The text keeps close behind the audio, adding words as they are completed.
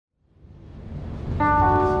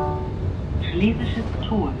Schlesisches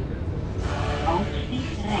Tor. Ausstieg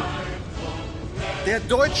rechts. Der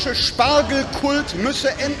deutsche Spargelkult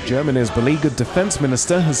müsse enden. Germany's beleaguered defense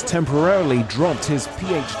minister has temporarily dropped his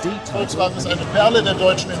PhD title. Volkswagen ist eine Perle der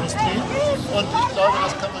deutschen Industrie und ich glaube,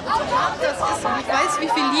 das kann man Ich weiß, wie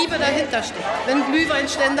viel Liebe dahinter steckt. Wenn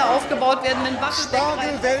Glühweinstände aufgebaut werden, wenn Waffen...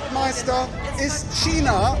 Spargel-Weltmeister ist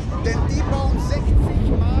China, denn die bauen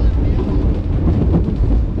 60 Mal mehr.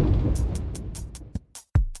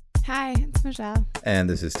 Hi, it's Michelle. And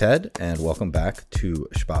this is Ted, and welcome back to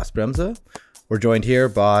Spaßbremse. We're joined here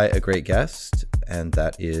by a great guest, and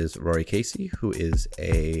that is Rory Casey, who is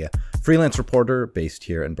a freelance reporter based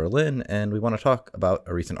here in Berlin, and we want to talk about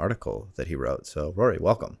a recent article that he wrote. So, Rory,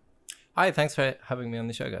 welcome. Hi, thanks for having me on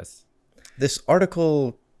the show, guys. This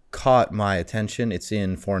article caught my attention. It's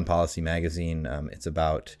in Foreign Policy magazine. It's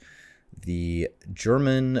about the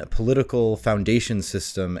German political foundation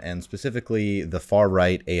system, and specifically the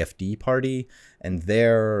far-right AfD party and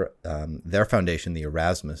their foundation, the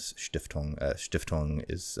Erasmus Stiftung. Stiftung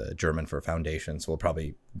is German for foundation, so we'll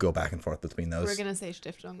probably go back and forth between those. We're gonna say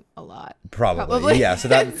Stiftung a lot. Probably. Yeah. So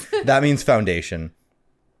that means foundation,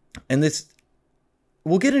 and this.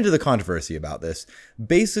 We'll get into the controversy about this.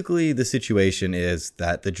 Basically, the situation is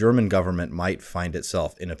that the German government might find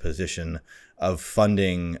itself in a position of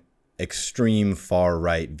funding extreme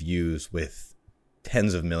far-right views with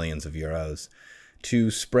tens of millions of euros to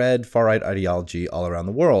spread far-right ideology all around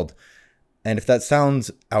the world. And if that sounds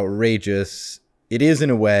outrageous, it is in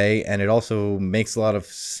a way, and it also makes a lot of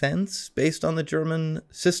sense based on the German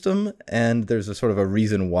system, and there's a sort of a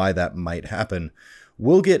reason why that might happen.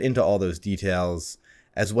 We'll get into all those details,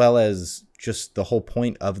 as well as just the whole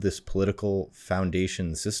point of this political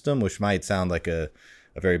foundation system, which might sound like a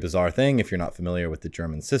very bizarre thing if you're not familiar with the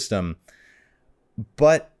German system.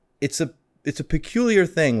 But it's a peculiar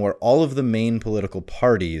thing where all of the main political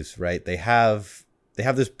parties, right, they have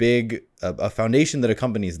this big a foundation that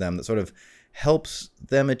accompanies them that sort of helps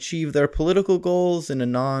them achieve their political goals in a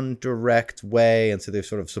non-direct way, and so they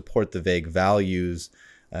sort of support the vague values,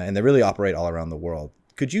 and they really operate all around the world.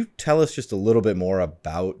 Could you tell us just a little bit more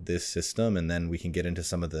about this system, and then we can get into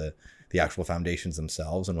some of the actual foundations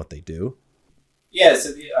themselves and what they do? Yeah,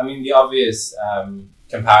 so the obvious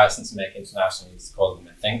comparison to make internationally is call them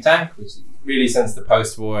a think tank, which really since the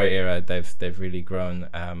post-war era they've really grown,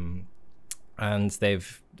 and as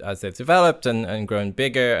they've developed and grown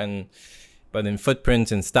bigger, and but in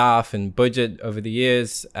footprint and staff and budget over the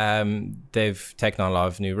years, they've taken on a lot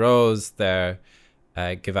of new roles. They're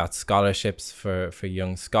give out scholarships for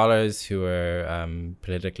young scholars who are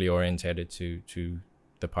politically orientated to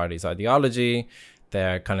the party's ideology.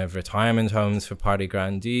 They're kind of retirement homes for party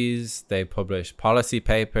grandees. They publish policy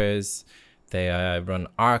papers. They run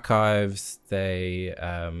archives. They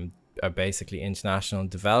are basically international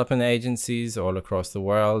development agencies all across the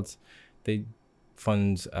world. They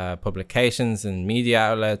fund publications and media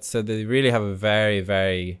outlets. So they really have a very,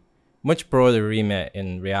 very much broader remit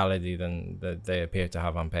in reality than that they appear to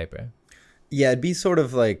have on paper. Yeah, it'd be sort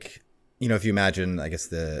of like, if you imagine, I guess,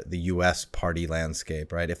 the U.S. party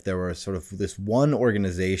landscape, right? If there were sort of this one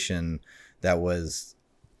organization that was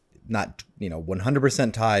not,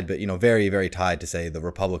 100% tied, but, very, very tied to, say, the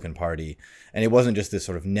Republican Party. And it wasn't just this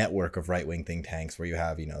sort of network of right-wing think tanks where you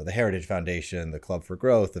have, the Heritage Foundation, the Club for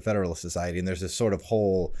Growth, the Federalist Society, and there's this sort of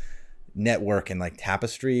whole network and like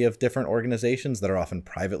tapestry of different organizations that are often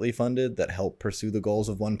privately funded that help pursue the goals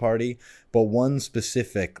of one party, but one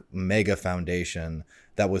specific mega foundation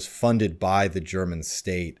that was funded by the German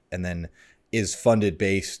state and then is funded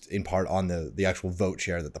based in part on the actual vote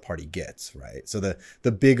share that the party gets, right? So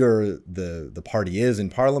the bigger the party is in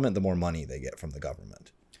parliament, the more money they get from the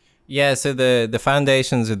government. Yeah, so the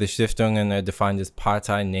foundations of the Stiftungen are defined as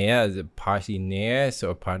Parteinähe, party near,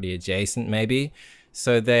 so party adjacent maybe.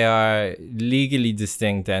 So they are legally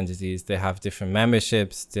distinct entities. They have different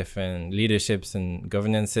memberships, different leaderships and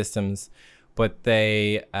governance systems, but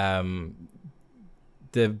the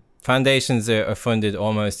foundations are funded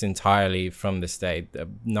almost entirely from the state.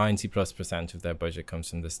 90+% of their budget comes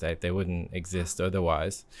from the state. They wouldn't exist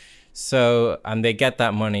otherwise. So, and they get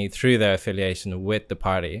that money through their affiliation with the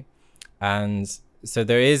party. And so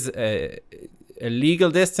there is a legal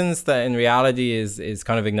distance that in reality is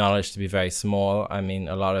kind of acknowledged to be very small. I mean,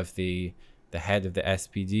 a lot of the head of the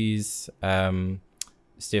SPD's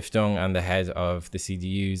Stiftung and the head of the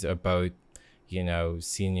CDU's are both,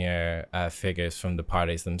 senior figures from the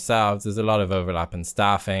parties themselves. There's a lot of overlap in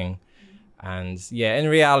staffing. And yeah, in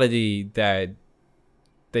reality,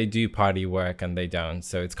 they do party work and they don't.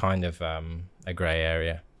 So it's kind of a gray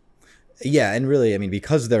area. Yeah, and really, I mean,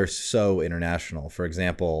 because they're so international, for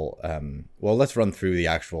example, well, let's run through the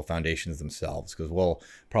actual foundations themselves, because we'll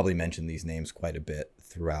probably mention these names quite a bit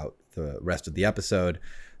throughout the rest of the episode.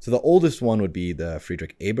 So the oldest one would be the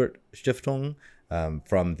Friedrich Ebert Stiftung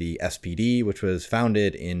from the SPD, which was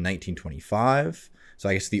founded in 1925. So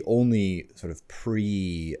I guess the only sort of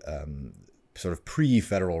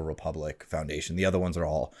pre-Federal Republic foundation. The other ones are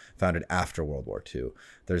all founded after World War II.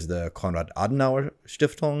 There's the Konrad Adenauer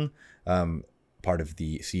Stiftung, part of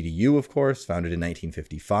the CDU, of course, founded in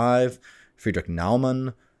 1955. Friedrich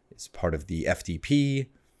Naumann is part of the FDP,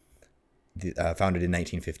 founded in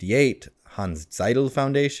 1958. Hans Seidel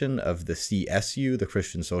Foundation of the CSU, the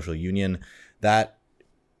Christian Social Union, that,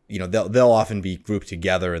 you know, they'll often be grouped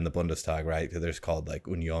together in the Bundestag, right? Because they're called like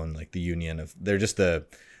Union, like the union of, they're just the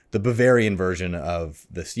Bavarian version of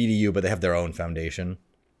the CDU, but they have their own foundation.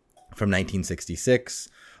 From 1966,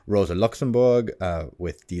 Rosa Luxemburg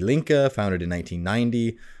with Die Linke, founded in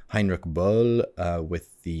 1990. Heinrich Böll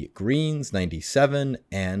with the Greens, 97.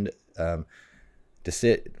 And how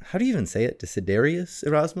do you even say it? Desiderius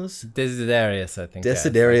Erasmus? Desiderius, I think.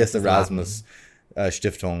 Desiderius Erasmus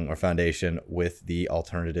Stiftung or Foundation with the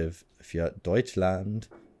Alternative für Deutschland.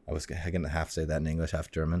 I was going to half say that in English,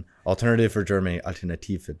 half German. Alternative for Germany,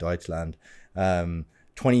 Alternative für Deutschland.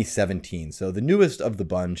 2017. So the newest of the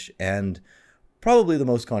bunch and probably the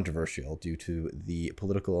most controversial due to the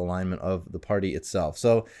political alignment of the party itself.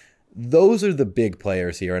 So those are the big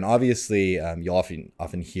players here. And obviously, you'll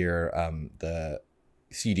often hear the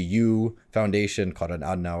CDU Foundation, Konrad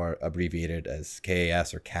Adenauer, abbreviated as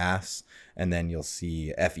KAS or CAS, and then you'll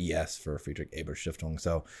see FES for Friedrich Ebert Stiftung.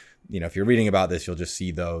 So, you know, if you're reading about this, you'll just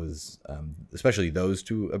see those, especially those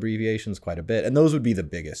two abbreviations quite a bit. And those would be the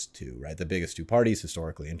biggest two, right? The biggest two parties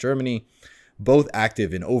historically in Germany, both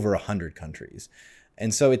active in over 100 countries.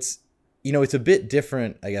 And so it's, you know, it's a bit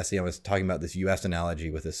different, I guess. You know, I was talking about this US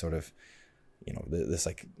analogy with this sort of, you know, this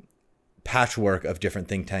like patchwork of different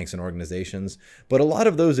think tanks and organizations, but a lot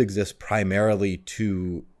of those exist primarily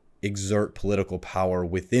to exert political power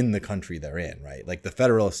within the country they're in, right? Like the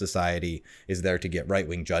Federalist Society is there to get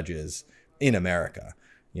right-wing judges in America.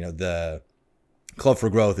 You know, the Club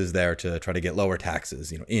for Growth is there to try to get lower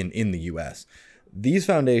taxes, you know, in the US. These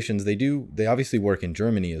foundations, they obviously work in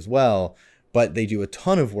Germany as well, but they do a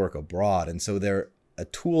ton of work abroad. And so they're a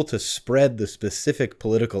tool to spread the specific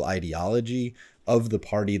political ideology of the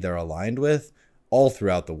party they're aligned with all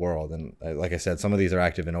throughout the world. And like I said, some of these are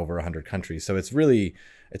active in over 100 countries. So it's really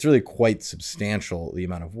quite substantial, the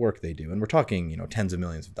amount of work they do. And we're talking, you know, tens of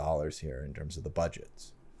millions of dollars here in terms of the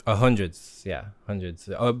budgets. Hundreds.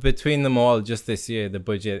 Between them all, just this year, the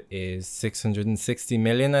budget is 660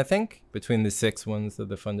 million, I think, between the 6 ones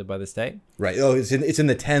that are funded by the state. Right. Oh, it's in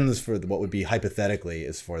the tens for what would be hypothetically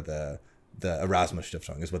is for the Erasmus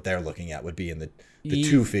Stiftung is what they're looking at, would be in the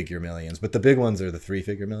 2-figure millions, but the big ones are the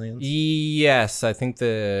 3-figure millions. Yes, I think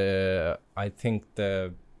the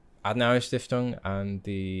Adenauer Stiftung and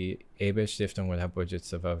the Ebert Stiftung will have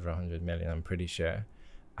budgets of over 100 million, I'm pretty sure.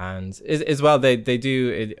 And as well, they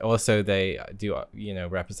do you know,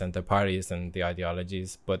 represent their parties and the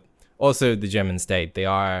ideologies, but also the German state. They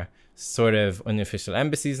are sort of unofficial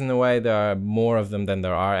embassies in a way. There are more of them than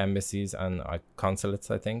there are embassies and consulates,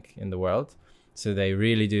 I think, in the world. So they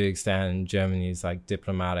really do extend Germany's like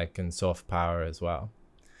diplomatic and soft power as well.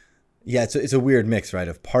 Yeah, it's a weird mix, right,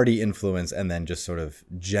 of party influence and then just sort of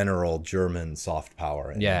general German soft power.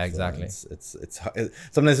 And yeah, influence. exactly. It's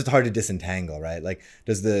sometimes it's hard to disentangle, right? Like,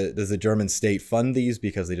 does the German state fund these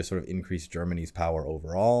because they just sort of increase Germany's power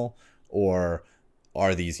overall, or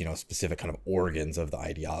are these, you know, specific kind of organs of the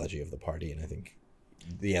ideology of the party? And I think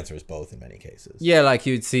the answer is both in many cases. Yeah, like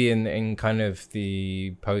you'd see in kind of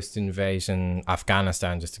the post-invasion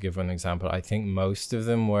Afghanistan, just to give one example, I think most of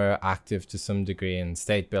them were active to some degree in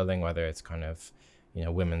state building, whether it's kind of, you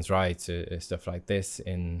know, women's rights or stuff like this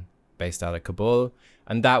based out of Kabul.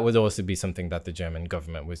 And that would also be something that the German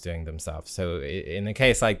government was doing themselves. So in a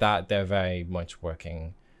case like that, they're very much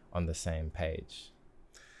working on the same page.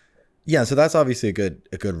 Yeah, so that's obviously a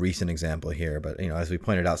good recent example here. But, you know, as we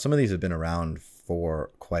pointed out, some of these have been around for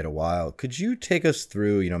quite a while. Could you take us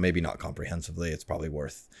through, you know, maybe not comprehensively, it's probably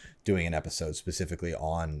worth doing an episode specifically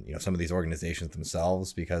on, you know, some of these organizations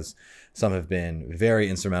themselves, because some have been very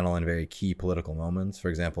instrumental in very key political moments. For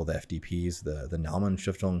example, the FDP's, the Naumann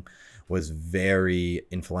Stiftung was very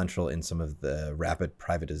influential in some of the rapid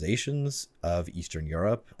privatizations of Eastern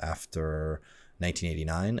Europe after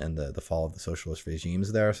 1989 and the fall of the socialist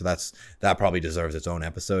regimes there. So that probably deserves its own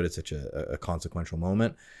episode. It's such a consequential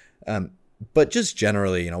moment. But just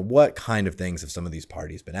generally, you know, what kind of things have some of these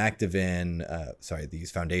parties been active in? These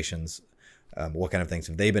foundations What kind of things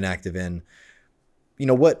have they been active in? You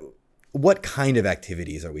know, what kind of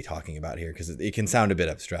activities are we talking about here? Because it can sound a bit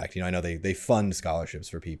abstract. You know, I know they fund scholarships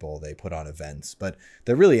for people, they put on events, but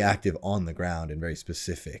they're really active on the ground in very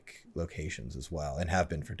specific locations as well, and have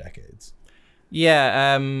been for decades.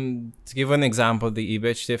 Yeah, to give one example, the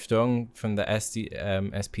Ebert Stiftung from the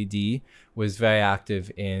SPD was very active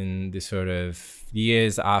in the sort of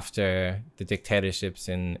years after the dictatorships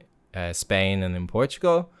in Spain and in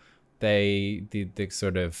Portugal. The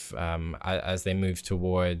sort of, as they moved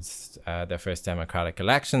towards their first democratic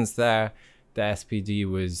elections there, the SPD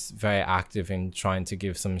was very active in trying to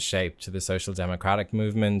give some shape to the social democratic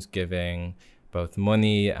movement, giving both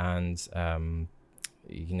money and,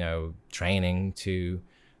 training to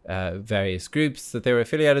various groups that they were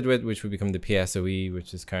affiliated with, which would become the PSOE,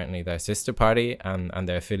 which is currently their sister party, and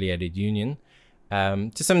their affiliated union.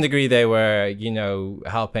 To some degree, they were,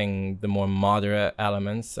 helping the more moderate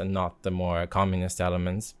elements and not the more communist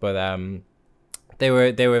elements. But they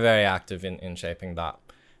were very active in shaping that,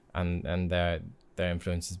 and their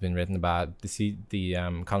influence has been written about. The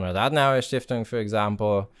Konrad Adenauer Stiftung, for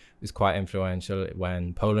example, was quite influential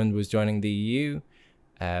when Poland was joining the EU.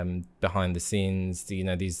 Behind the scenes,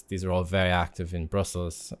 these are all very active in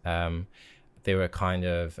Brussels. They were kind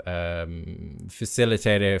of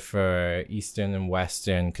facilitator for Eastern and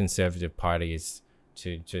Western conservative parties.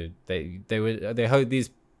 These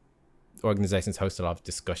organizations host a lot of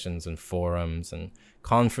discussions and forums and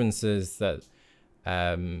conferences that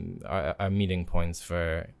are meeting points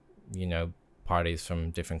for parties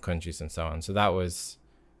from different countries and so on. So that was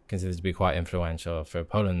considered to be quite influential for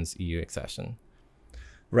Poland's EU accession.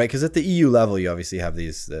 Right, because at the EU level, you obviously have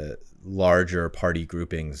these larger party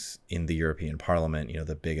groupings in the European Parliament,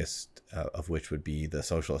 the biggest of which would be the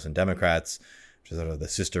Socialists and Democrats, which is sort of the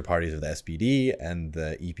sister parties of the SPD, and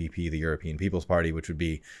the EPP, the European People's Party, which would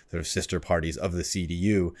be sort of sister parties of the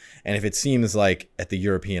CDU. And if it seems like at the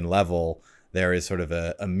European level, there is sort of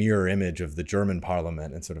a mirror image of the German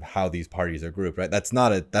parliament and sort of how these parties are grouped, right? That's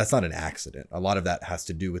not an accident. A lot of that has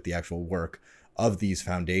to do with the actual work of these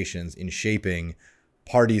foundations in shaping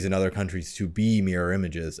parties in other countries to be mirror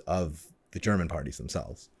images of the German parties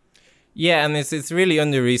themselves. Yeah, and it's really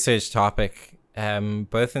under-researched topic,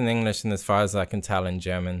 both in English and, as far as I can tell, in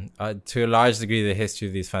German. To a large degree, the history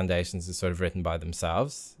of these foundations is sort of written by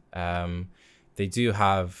themselves. They do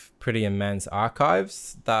have pretty immense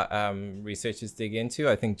archives that researchers dig into.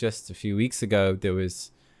 I think just a few weeks ago, there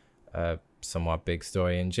was a somewhat big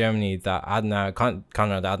story in Germany that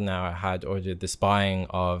Konrad Adenauer had ordered the spying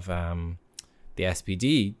of the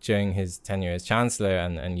SPD during his tenure as chancellor,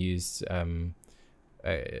 and used an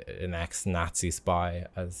ex-Nazi spy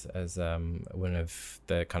as one of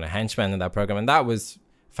the kind of henchmen in that program, and that was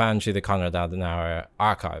found through the Konrad Adenauer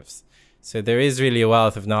archives. So there is really a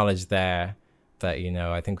wealth of knowledge there that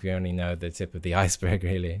I think we only know the tip of the iceberg,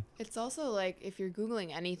 really. It's also like, if you're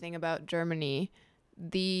Googling anything about Germany,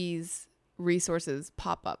 these resources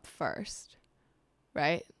pop up first,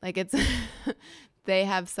 right? Like, it's they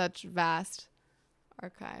have such vast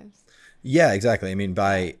archives. Yeah, exactly. I mean,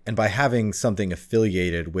 by having something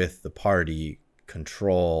affiliated with the party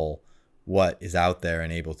control what is out there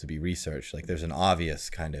and able to be researched, like there's an obvious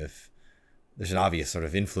sort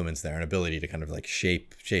of influence there, an ability to kind of like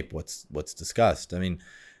shape what's discussed. I mean,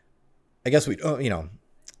 I guess we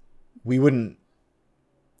wouldn't.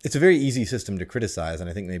 It's a very easy system to criticize, and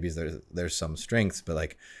I think maybe there's some strengths, but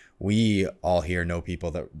like, we all here know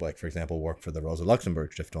people that, like, for example, work for the Rosa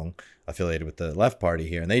Luxemburg Stiftung, affiliated with the left party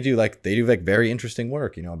here, and they do very interesting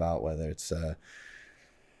work, about whether it's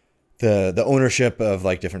the ownership of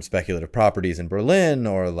like different speculative properties in Berlin,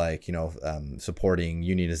 or like supporting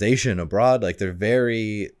unionization abroad. Like, they're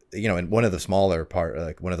very and one of the smaller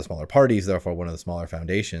parties, therefore one of the smaller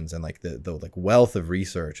foundations, and like the like wealth of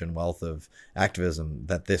research and wealth of activism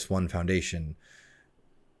that this one foundation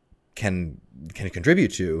can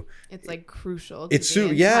contribute to. It's like crucial. It's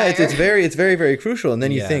very, very crucial. And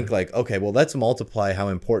then you think like, okay, well, let's multiply how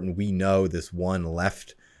important we know this one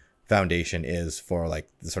left foundation is for like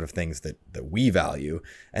the sort of things that we value.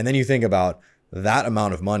 And then you think about that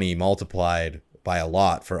amount of money multiplied by a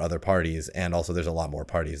lot for other parties, and also there's a lot more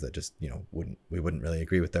parties that just we wouldn't really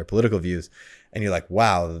agree with their political views, and you're like,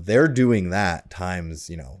 wow, they're doing that times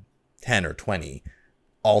 10 or 20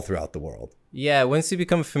 all throughout the world. Yeah, once you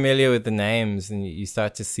become familiar with the names and you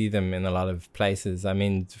start to see them in a lot of places. I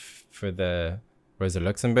mean, for the Rosa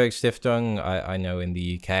Luxemburg Stiftung, I know in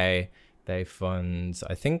the UK they fund,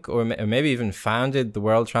 I think, or maybe even founded the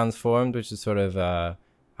World Transformed, which is sort of a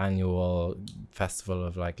annual festival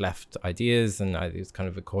of like left ideas, and it's kind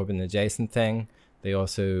of a Corbyn adjacent thing. They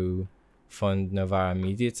also fund Novara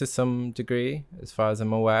Media to some degree, as far as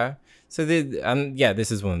I'm aware. So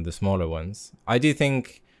this is one of the smaller ones. I do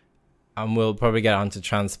think, and we'll probably get onto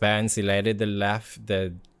transparency later,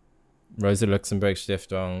 the Rosa Luxemburg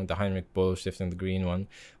Stiftung, the Heinrich Böll Stiftung, the green one,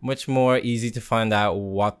 much more easy to find out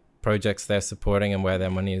what projects they're supporting and where their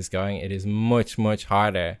money is going. It is much, much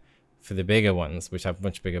harder for the bigger ones, which have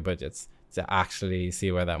much bigger budgets, to actually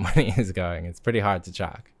see where that money is going. It's pretty hard to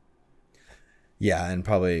track. Yeah, and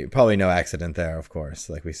probably no accident there, of course.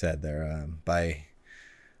 Like we said,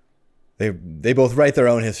 they both write their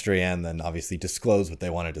own history and then obviously disclose what they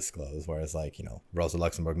want to disclose. Whereas, like, you know, Rosa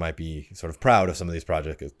Luxemburg might be sort of proud of some of these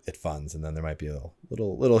projects it funds, and then there might be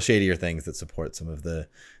little shadier things that support some of the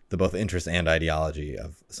both interest and ideology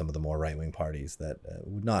of some of the more right wing parties that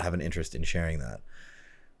would not have an interest in sharing that.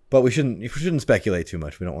 But we shouldn't speculate too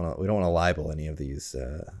much. We don't want to libel any of these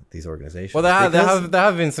organizations. Well, there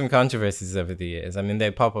have been some controversies over the years. I mean,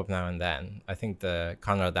 they pop up now and then. I think the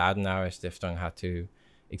Konrad Adenauer Stiftung had to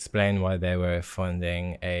explain why they were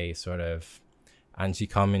funding a sort of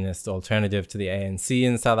anti-communist alternative to the ANC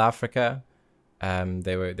in South Africa.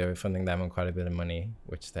 They were funding them on quite a bit of money,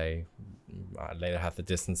 which they later had to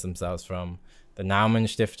distance themselves from. The Naumann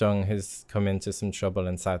Stiftung has come into some trouble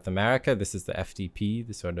in South America. This is the FDP,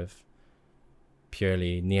 the sort of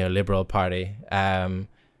purely neoliberal party.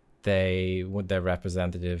 Their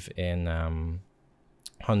representative in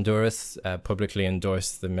Honduras publicly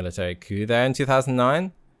endorsed the military coup there in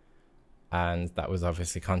 2009. And that was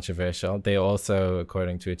obviously controversial. They also,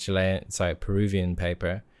 according to a Peruvian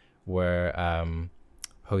paper, were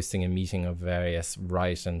hosting a meeting of various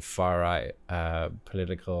right and far right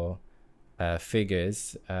political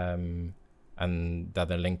figures, and that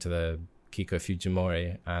are linked to the Keiko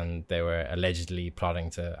Fujimori, and they were allegedly plotting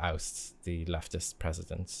to oust the leftist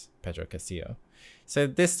president, Pedro Castillo. So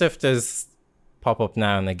this stuff does pop up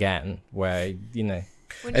now and again, where, you know.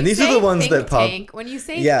 And these are the ones that pop. When you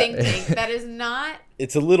say think tank, that is not.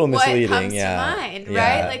 It's a little misleading. What comes to mind,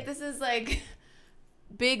 right? Like, this is like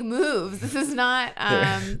big moves. This is not.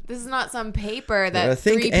 This is not some paper that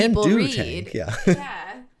think 3 and people do read. Tank. Yeah.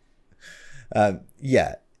 Yeah.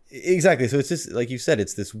 Yeah, exactly. So it's just like you said.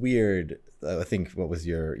 It's this weird. I think what was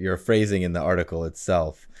your phrasing in the article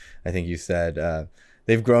itself? I think you said.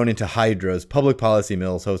 They've grown into hydras, public policy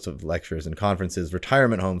mills, hosts of lectures and conferences,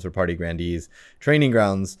 retirement homes for party grandees, training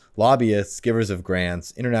grounds, lobbyists, givers of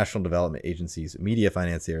grants, international development agencies, media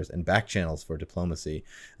financiers, and back channels for diplomacy.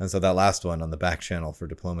 And so that last one on the back channel for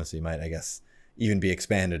diplomacy might, I guess, even be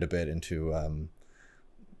expanded a bit into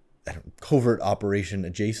covert operation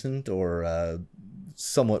adjacent or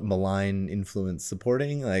somewhat malign influence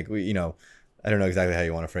supporting. Like, I don't know exactly how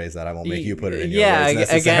you want to phrase that. I won't make you put it in your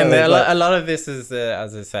words again, a lot of this is,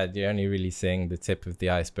 as I said, you're only really seeing the tip of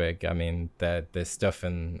the iceberg. I mean, the stuff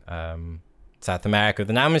in South America,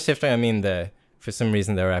 the Naumann Stiftung, I mean, for some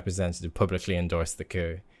reason their representative publicly endorsed the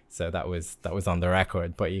coup. So that was on the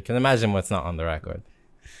record. But you can imagine what's not on the record.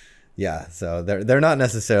 Yeah, so they're not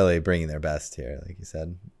necessarily bringing their best here, like you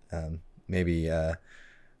said.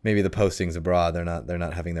 Maybe the postings abroad, they're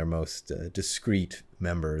not having their most discreet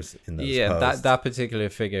members in those posts. that particular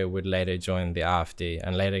figure would later join the AfD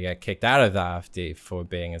and later get kicked out of the AfD for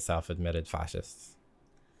being a self-admitted fascist.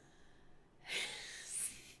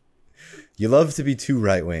 You love to be too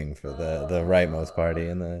right-wing for the rightmost party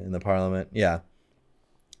in the parliament. Yeah.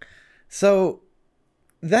 So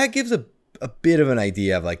that gives a bit of an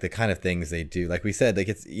idea of like the kind of things they do. Like we said, like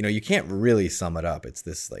it's, you can't really sum it up. It's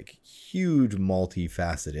this like huge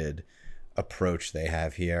multifaceted approach they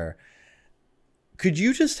have here. Could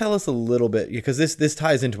you just tell us a little bit, because this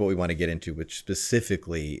ties into what we want to get into, which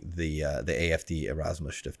specifically the AfD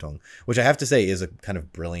Erasmus Stiftung, which I have to say is a kind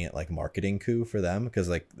of brilliant like marketing coup for them, because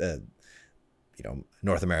like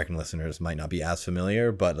North American listeners might not be as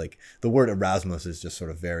familiar, but like the word Erasmus is just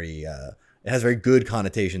sort of very it has very good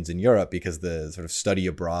connotations in Europe because the sort of study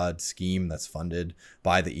abroad scheme that's funded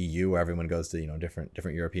by the EU, where everyone goes to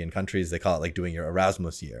different European countries, they call it like doing your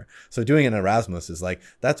Erasmus year. So doing an Erasmus is like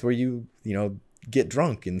that's where you get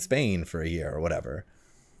drunk in Spain for a year or whatever.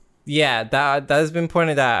 Yeah, that has been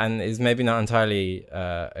pointed out and is maybe not entirely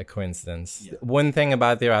a coincidence. Yeah. One thing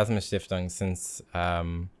about the Erasmus Stiftung, since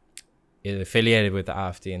it affiliated with the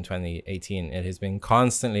AfD in 2018, it has been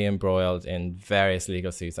constantly embroiled in various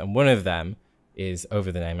legal suits, and one of them is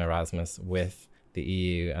over the name Erasmus with the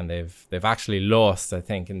EU, and they've actually lost, I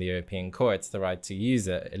think, in the European courts the right to use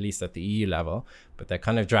it, at least at the EU level, but they're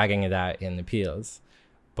kind of dragging it out in appeals.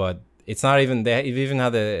 But it's not even, they've even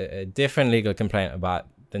had a different legal complaint about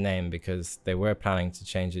the name, because they were planning to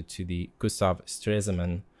change it to the Gustav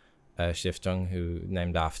Stresemann Stiftung, who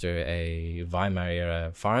named after a Weimar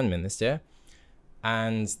era foreign minister.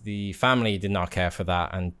 And the family did not care for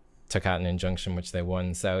that and took out an injunction, which they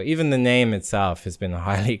won. So even the name itself has been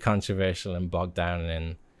highly controversial and bogged down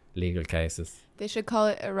in legal cases. They should call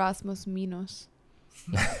it Erasmus Minus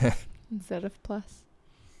instead of plus.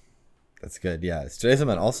 That's good. Yeah,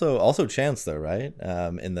 Stresemann also chancellor, right?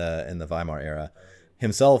 In the Weimar era,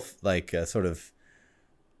 himself like sort of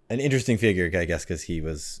an interesting figure, I guess, because he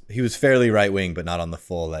was fairly right wing, but not on the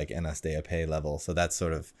full like NSDAP level. So that's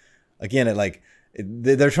sort of, again,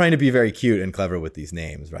 they're trying to be very cute and clever with these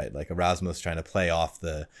names, right? Like Erasmus trying to play off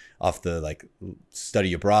the like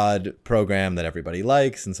study abroad program that everybody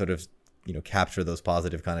likes and sort of, you know, capture those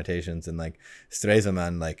positive connotations. And like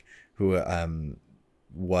Stresemann, like who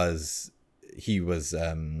was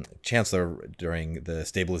chancellor during the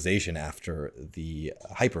stabilization after the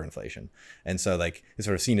hyperinflation, and so like is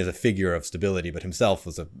sort of seen as a figure of stability, but himself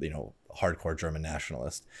was a, you know, hardcore German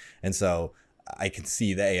nationalist. And so I can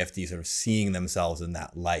see the AfD sort of seeing themselves in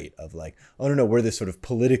that light of like, oh no, we're this sort of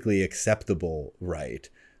politically acceptable right,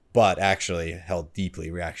 but actually held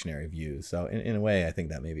deeply reactionary views. So in a way, I think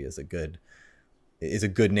that maybe is a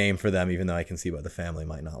good name for them, even though I can see why the family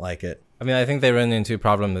might not like it. I mean, I think they run into a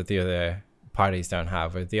problem that the other parties don't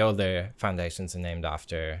have, where the older foundations are named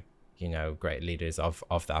after, you know, great leaders of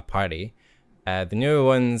that party. The newer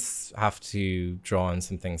ones have to draw on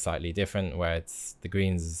something slightly different, where it's the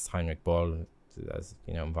Greens is Heinrich Böll, as,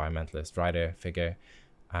 you know, environmentalist writer figure,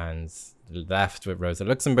 and the left with Rosa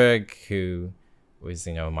Luxemburg, who was,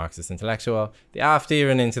 you know, a Marxist intellectual. The AfD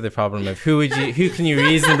run into the problem of who can you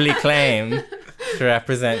reasonably claim to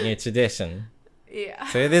represent your tradition? Yeah.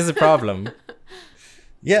 So it is a problem.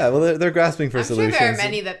 Yeah, well, they're grasping for solutions. Sure there are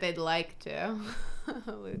many that they'd like to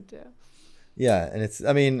allude to. Yeah, and it's,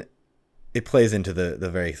 I mean, it plays into the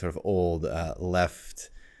very sort of old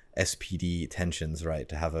left SPD tensions, right?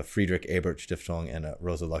 To have a Friedrich Ebert Stiftung and a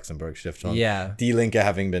Rosa Luxemburg Stiftung. Yeah. Die Linke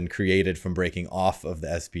having been created from breaking off of the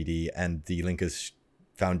SPD, and Die Linke's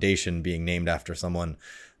foundation being named after someone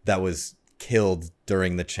that was killed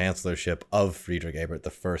during the chancellorship of Friedrich Ebert, the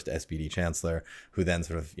first SPD chancellor, who then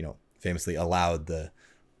sort of, you know, famously allowed the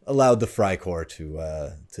Freikorps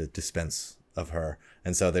to dispense of her.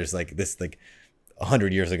 And so there's like this, like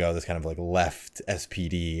 100 years ago, this kind of like left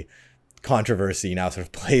SPD controversy now sort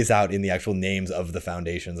of plays out in the actual names of the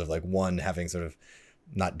foundations, of like one having sort of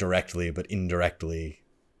not directly but indirectly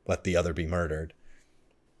let the other be murdered.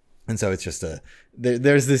 And so it's just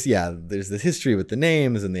there's this history with the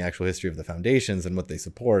names and the actual history of the foundations and what they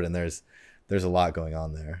support, and there's a lot going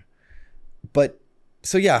on there. But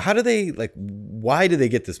so yeah, how do they, like, why do they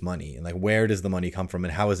get this money, and like where does the money come from,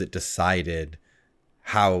 and how is it decided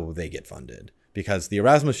how they get funded? Because the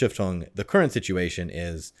Erasmus Stiftung, the current situation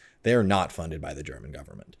is they're not funded by the German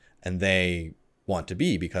government, and they want to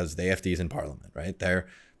be, because the AfD is in parliament, right? They're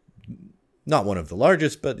not one of the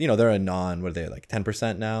largest, but, you know, they're what are they, like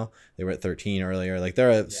 10% now? They were at 13 earlier. Like, they're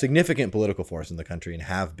a significant political force in the country and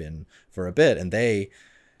have been for a bit. And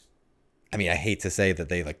I mean, I hate to say that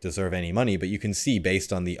they like deserve any money, but you can see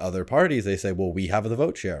based on the other parties, they say, well, we have the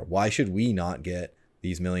vote share. Why should we not get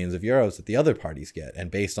these millions of euros that the other parties get? And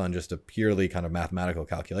based on just a purely kind of mathematical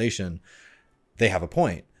calculation, they have a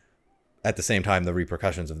point. At the same time, the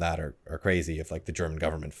repercussions of that are crazy, if like the German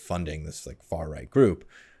government funding this like far right group.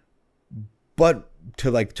 But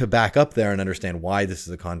to back up there and understand why this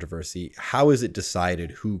is a controversy, how is it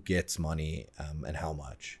decided who gets money and how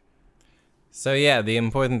much? So yeah, the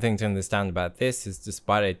important thing to understand about this is,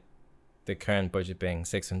 despite the current budget being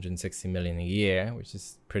 660 million a year, which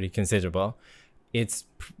is pretty considerable, it's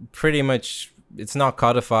pretty much, it's not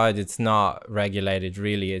codified, it's not regulated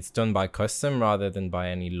really. It's done by custom rather than by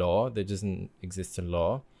any law. There doesn't exist a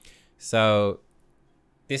law. So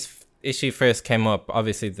this issue first came up,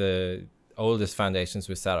 obviously the oldest foundations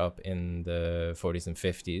were set up in the 40s and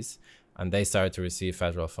 50s, and they started to receive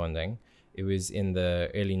federal funding. It was in the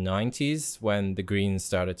early 90s when the Greens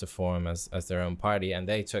started to form as their own party, and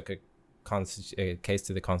they took a case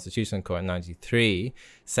to the Constitutional Court in 93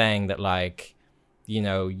 saying that, like, you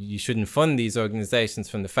know, you shouldn't fund these organizations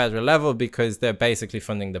from the federal level because they're basically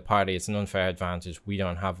funding the party. It's an unfair advantage. We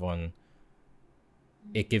don't have one.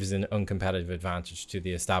 It gives an uncompetitive advantage to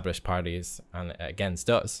the established parties and against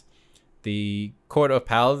us. The court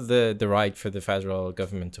upheld the right for the federal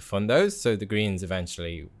government to fund those, so the Greens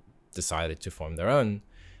eventually decided to form their own,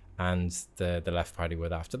 and the left party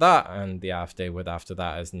would after that, and the AfD would after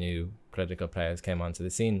that, as new political players came onto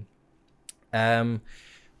the scene.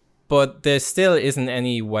 But there still isn't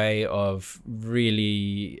any way of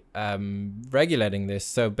really regulating this.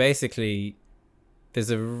 So basically, there's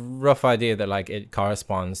a rough idea that like it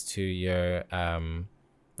corresponds to your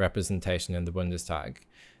representation in the Bundestag.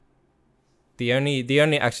 The only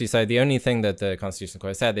thing that the Constitutional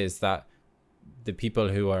Court said is that the people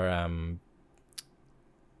who are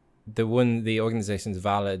the organizations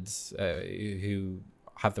valid who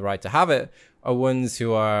have the right to have it are ones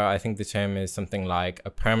who are, I think the term is something like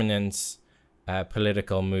a permanent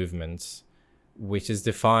political movement, which is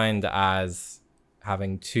defined as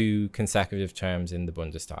having 2 consecutive terms in the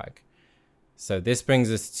Bundestag. So this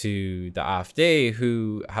brings us to the AfD,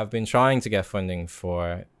 who have been trying to get funding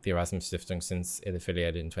for the Erasmus Stiftung since it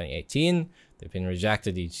affiliated in 2018. They've been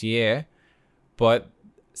rejected each year. But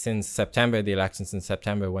since September, the elections in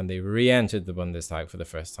September, when they re-entered the Bundestag for the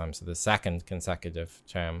first time, so the 2nd consecutive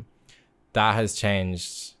term, that has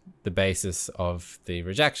changed the basis of the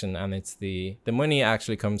rejection. And it's the money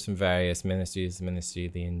actually comes from various ministries, the Ministry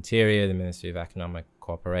of the Interior, the Ministry of Economic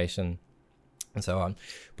Cooperation, and so on.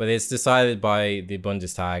 But it's decided by the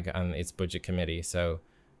Bundestag and its budget committee. So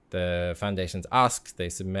the foundations ask, they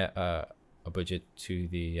submit a budget to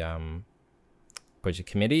the budget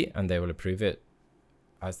committee, and they will approve it,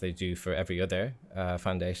 as they do for every other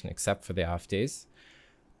foundation except for the AfD's.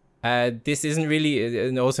 This isn't really,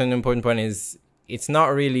 and also an important point is, it's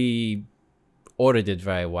not really audited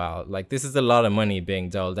very well. Like, this is a lot of money being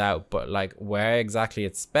doled out, but like where exactly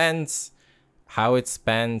it's spent, how it's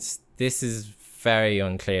spent, this is very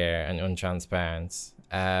unclear and untransparent.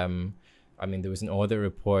 I mean, there was an audit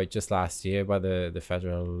report just last year by the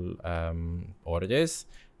federal auditors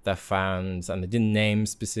that found, and they didn't name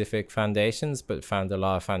specific foundations, but found a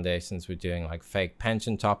lot of foundations were doing like fake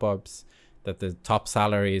pension top-ups, that the top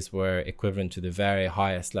salaries were equivalent to the very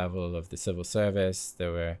highest level of the civil service.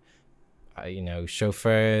 There were,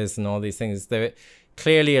 chauffeurs and all these things. There were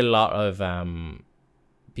clearly a lot of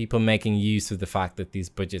people making use of the fact that these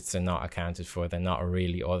budgets are not accounted for. They're not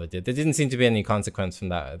really audited. There didn't seem to be any consequence from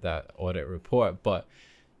that audit report, but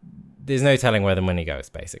there's no telling where the money goes,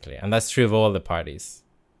 basically. And that's true of all the parties.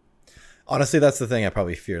 Honestly, that's the thing I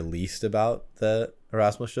probably fear least about the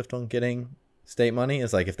Erasmus Stiftung getting state money,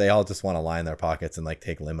 is like if they all just want to line their pockets and like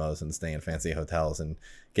take limos and stay in fancy hotels and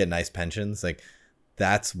get nice pensions, like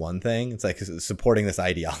that's one thing. It's like supporting this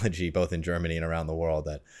ideology both in Germany and around the world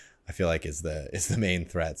that I feel like is the main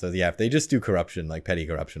threat. So yeah, if they just do corruption, like petty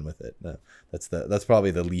corruption with it, that's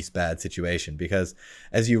probably the least bad situation, because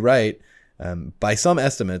as you write, by some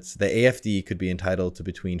estimates, the AfD could be entitled to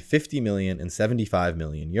between 50 million and 75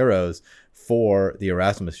 million euros for the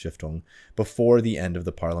Erasmus Stiftung before the end of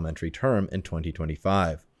the parliamentary term in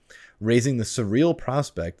 2025, raising the surreal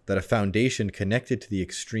prospect that a foundation connected to the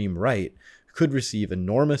extreme right could receive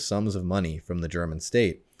enormous sums of money from the German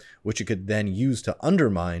state, which it could then use to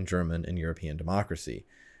undermine German and European democracy.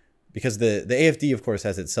 Because the AfD, of course,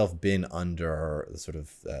 has itself been under sort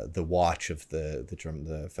of the watch of the German,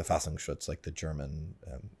 the Verfassungsschutz, like the German,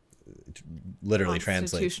 literally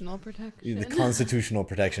constitutional protection. The constitutional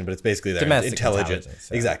protection, but it's basically their domestic intelligence.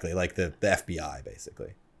 yeah. Exactly, like the FBI,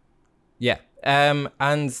 basically. Yeah, and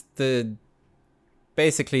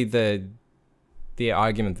basically the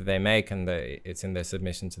argument that they make, and it's in their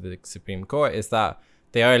submission to the Supreme Court, is that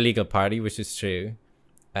they are a legal party, which is true.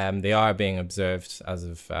 They are being observed as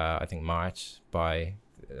of, I think, March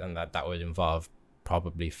and that would involve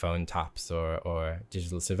probably phone taps or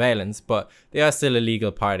digital surveillance, but they are still a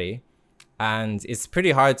legal party. And it's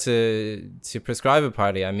pretty hard to prescribe a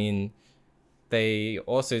party. I mean,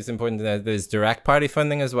 it's important that there's direct party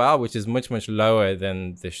funding as well, which is much, much lower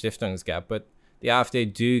than the Stiftungs get. But the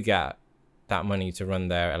AfD do get that money to run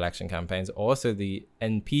their election campaigns. Also, the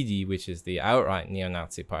NPD, which is the outright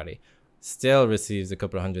neo-Nazi party, still receives a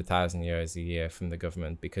couple of €100,000 a year from the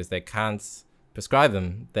government because they can't prescribe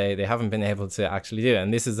them. They haven't been able to actually do it.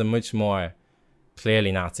 And this is a much more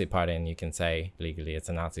clearly Nazi party, and you can say legally it's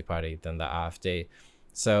a Nazi party, than the AfD.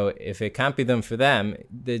 So if it can't be done for them,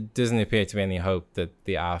 there doesn't appear to be any hope that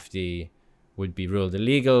the AfD would be ruled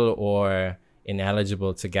illegal or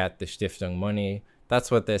ineligible to get the Stiftung money.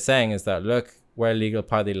 That's what they're saying, is that, look, we're a legal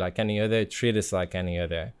party like any other, treat us like any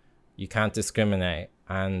other. You can't discriminate.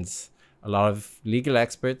 And a lot of legal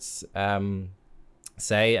experts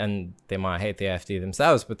say, and they might hate the AfD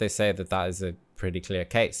themselves, but they say that that is a pretty clear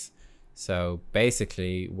case. So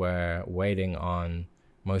basically, we're waiting on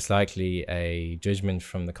most likely a judgment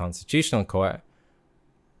from the Constitutional Court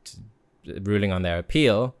ruling on their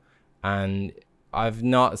appeal. And I've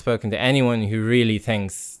not spoken to anyone who really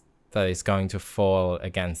thinks that it's going to fall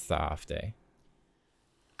against the AfD.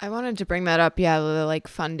 I wanted to bring that up. Yeah, the like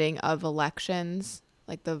funding of elections,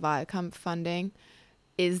 like the Wahlkampf funding,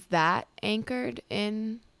 is that anchored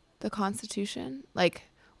in the Constitution? Like,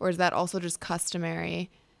 Or is that also just customary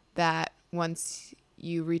that once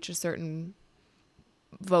you reach a certain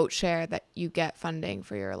vote share that you get funding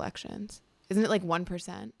for your elections? Isn't it like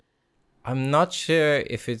 1%? I'm not sure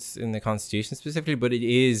if it's in the Constitution specifically, but it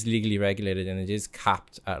is legally regulated and it is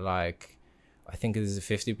capped at like, I think it is a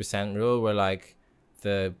 50% rule where like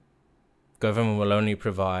the government will only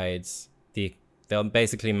provide they'll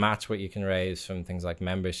basically match what you can raise from things like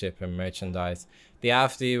membership and merchandise. The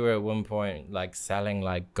AfD were at one point like selling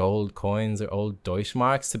like gold coins or old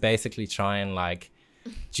Deutschmarks to basically try and like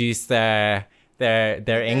juice their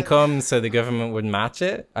income so the government would match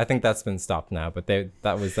it. I think that's been stopped now, but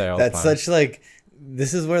that was their old That's plan. such like,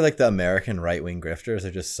 this is where like the American right-wing grifters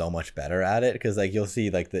are just so much better at it, because like you'll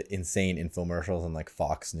see like the insane infomercials on like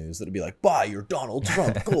Fox News that'll be like, buy your Donald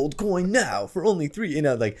Trump gold coin now for only $3, you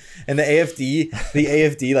know, like, and the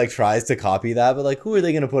AfD like tries to copy that, but like who are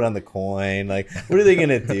they gonna put on the coin? Like what are they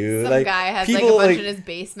gonna do? Some like guy has people, like a bunch in his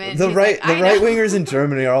basement. The He's right like, the right wingers in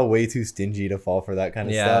Germany are all way too stingy to fall for that kind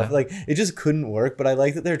of Yeah. stuff. Like it just couldn't work, but I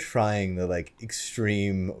like that they're trying the like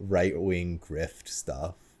extreme right-wing grift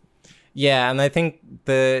stuff. Yeah, and I think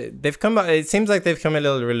it seems like they've come a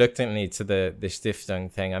little reluctantly to the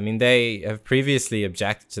Stiftung thing. I mean, they have previously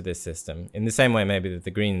objected to this system in the same way maybe that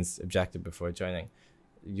the Greens objected before joining.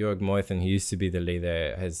 Jörg Meuthen, who used to be the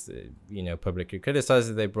leader, has, publicly criticized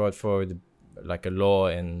that they brought forward like a law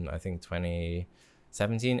in, I think,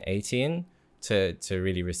 2017, 18 to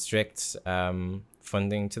really restrict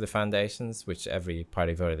funding to the foundations, which every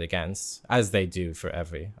party voted against, as they do for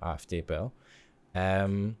every AfD bill.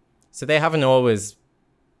 So they haven't always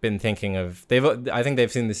been thinking of, I think they've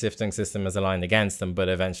seen the Stiftung system as a line against them, but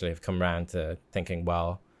eventually have come around to thinking,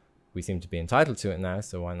 well, we seem to be entitled to it now,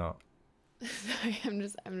 so why not? Sorry, I'm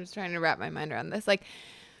just trying to wrap my mind around this. Like,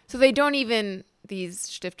 so they don't even, these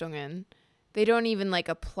Stiftungen, they don't even like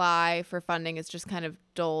apply for funding. It's just kind of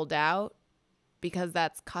doled out because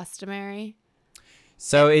that's customary.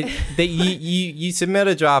 So you submit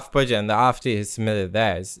a draft budget and the AfD has submitted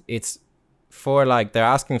theirs. It's for like, they're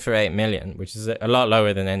asking for 8 million, which is a lot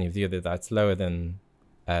lower than any of the other. That's lower than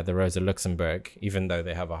the Rosa Luxemburg, even though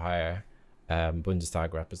they have a higher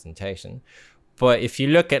Bundestag representation. But if you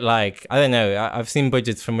look at like, I don't know, I've seen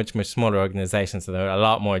budgets for much, much smaller organizations that are a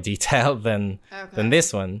lot more detailed than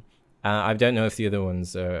this one. I don't know if the other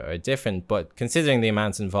ones are different, but considering the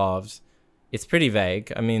amounts involved, it's pretty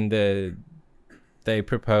vague. I mean, they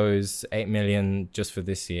propose 8 million just for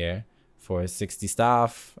this year for 60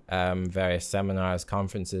 staff, various seminars,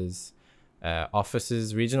 conferences,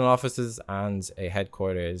 offices, regional offices, and a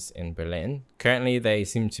headquarters in Berlin. Currently, they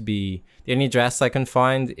seem to be, the only address I can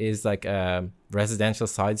find is like a residential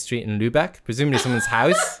side street in Lübeck, presumably someone's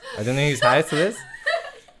house. I don't know whose house it is.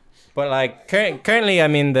 But like currently, I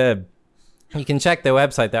mean, you can check their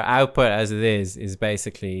website. Their output as it is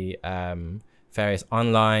basically various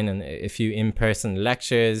online and a few in-person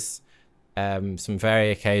lectures, some very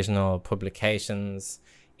occasional publications.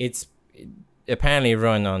 It's apparently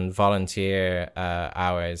run on volunteer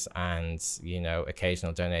hours and,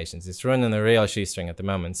 occasional donations. It's run on a real shoestring at the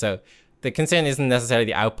moment. So the concern isn't necessarily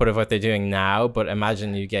the output of what they're doing now, but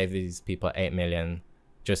imagine you gave these people 8 million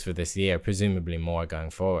just for this year, presumably more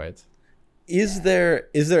going forward. Is there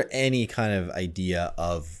any kind of idea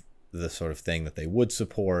of the sort of thing that they would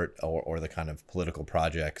support, or the kind of political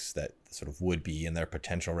projects that sort of would be in their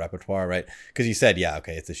potential repertoire, right? Because you said, yeah,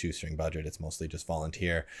 okay, it's a shoestring budget, it's mostly just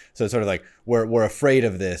volunteer. So it's sort of like we're afraid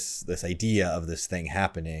of this idea of this thing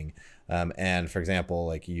happening. And for example,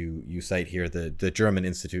 like you cite here, the German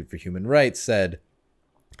Institute for Human Rights said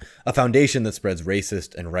a foundation that spreads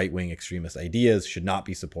racist and right-wing extremist ideas should not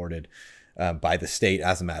be supported by the state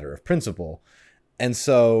as a matter of principle. And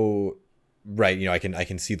so, right, I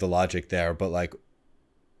can see the logic there, but like,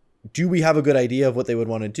 do we have a good idea of what they would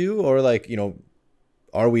want to do, or like,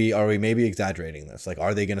 are we maybe exaggerating this? Like,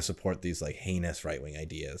 are they going to support these like heinous right-wing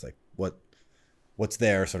ideas? Like, what's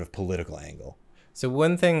their sort of political angle? So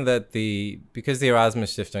one thing that because the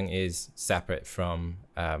Erasmus Stiftung is separate from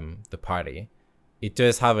the party, it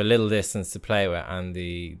does have a little distance to play with, and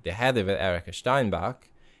the head of it, Erika Steinbach,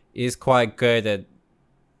 is quite good at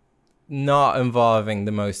not involving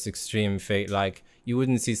the most extreme fate. Like, you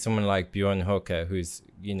wouldn't see someone like Björn Höcke, who's,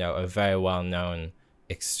 a very well-known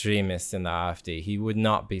extremist in the AfD. He would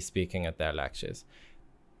not be speaking at their lectures.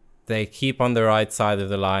 They keep on the right side of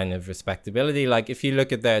the line of respectability. Like, if you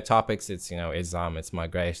look at their topics, it's, Islam, it's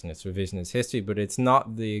migration, it's revisionist history, but it's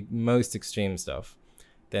not the most extreme stuff.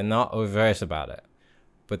 They're not overt about it.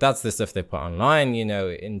 But that's the stuff they put online,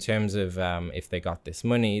 in terms of if they got this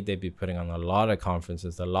money, they'd be putting on a lot of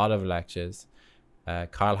conferences, a lot of lectures.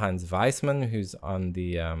 Karl-Heinz Weissmann, who's on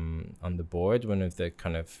the board, one of the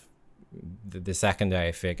kind of the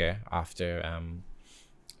secondary figure after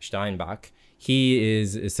Steinbach. He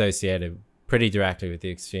is associated pretty directly with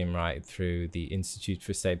the extreme right through the Institute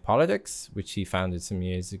for State Politics, which he founded some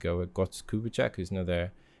years ago with Götz Kubitschek, who's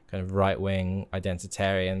another kind of right-wing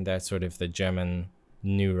identitarian. They're sort of the German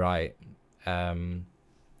new right.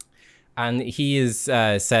 And he has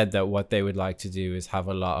said that what they would like to do is have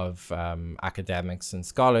a lot of academics and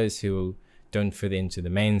scholars who don't fit into the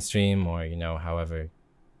mainstream, or, you know, however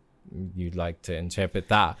you'd like to interpret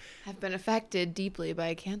that, have been affected deeply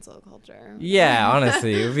by cancel culture. Yeah,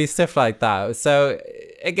 honestly, it would be stuff like that. So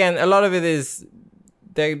again, a lot of it is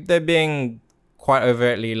they're being quite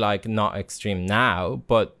overtly like not extreme now,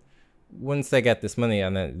 but once they get this money,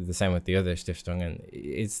 and then the same with the other Stiftungen,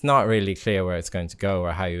 it's not really clear where it's going to go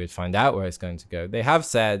or how you would find out where it's going to go. They have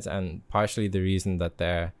said, and partially the reason that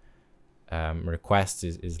their request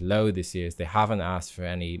is low this year is they haven't asked for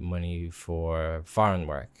any money for foreign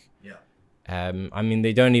work. I mean,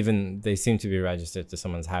 they seem to be registered to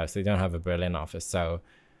someone's house. They don't have a Berlin office. So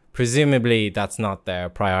presumably that's not their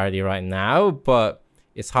priority right now, but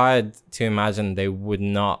it's hard to imagine they would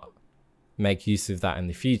not make use of that in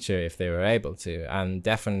the future if they were able to. And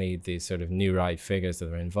definitely the sort of new right figures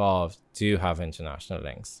that are involved do have international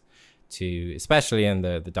links to, especially in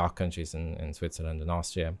the DACH countries in Switzerland and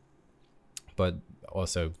Austria, but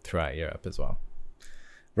also throughout Europe as well.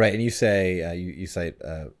 Right, and you say you cite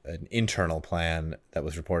an internal plan that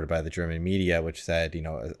was reported by the German media, which said, you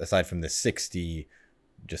know, aside from the 60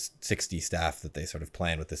 staff that they sort of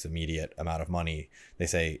plan with this immediate amount of money, they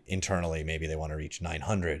say internally maybe they want to reach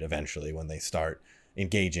 900 eventually when they start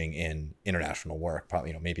engaging in international work.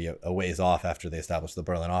 Probably, you know, maybe a ways off after they establish the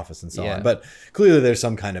Berlin office and so on. But clearly there's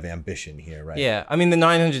some kind of ambition here, right? Yeah, I mean the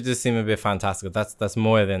 900 does seem a bit fantastical. That's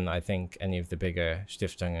more than I think any of the bigger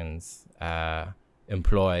Stiftungens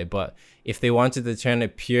employ. But if they wanted to turn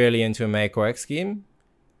it purely into a make work scheme,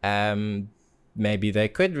 maybe they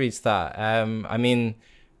could reach that. I mean,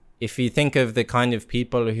 if you think of the kind of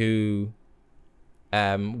people who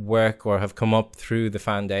work or have come up through the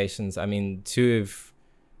foundations, I mean, two of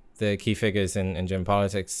the key figures in German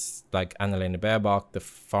politics, like Annalena Baerbock, the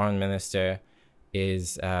foreign minister,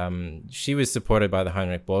 she was supported by the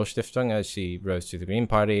Heinrich Böll Stiftung as she rose to the Green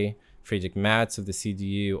Party. Friedrich Merz of the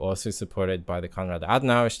CDU, also supported by the Konrad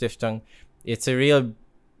Adenauer Stiftung. It's a real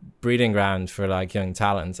breeding ground for like young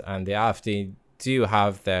talent, and the AfD do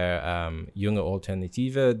have their Junge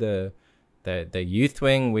Alternative, the youth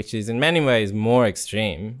wing, which is in many ways more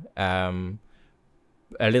extreme, a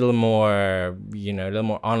little more, you know, a little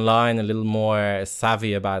more online, a little more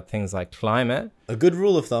savvy about things like climate. A good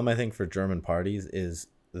rule of thumb, I think, for German parties is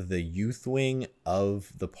the youth wing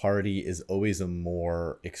of the party is always a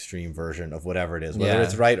more extreme version of whatever it is, whether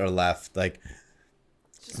it's right or left. Like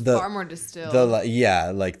far more distilled. Like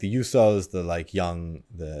the Jusos,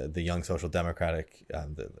 the young Social Democratic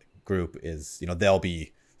the group is, you know, they'll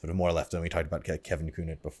be sort of more left than we talked about Kevin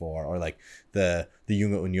Kühnert before, or like the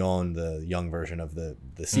Junge Union, the young version of the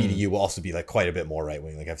CDU will also be like quite a bit more right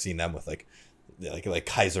wing. Like I've seen them with like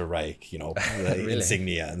Kaiserreich, you know, really?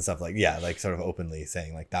 Insignia and stuff like sort of openly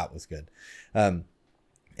saying like that was good. And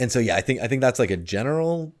so I think that's like a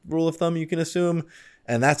general rule of thumb you can assume,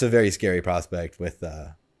 and that's a very scary prospect with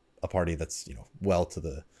a party that's, you know, well to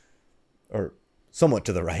the, or somewhat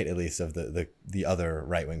to the right at least of the other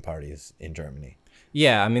right wing parties in Germany.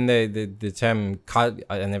 Yeah, I mean the term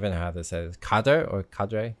I never know how to say it,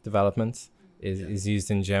 cadre development is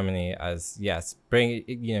used in Germany as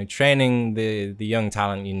training the young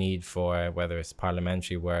talent you need for whether it's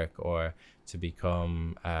parliamentary work or to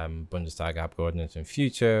become Bundestag-Abgeordnete in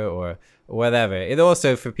future or whatever. It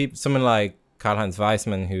also for someone like Karl-Heinz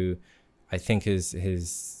Weissmann, who I think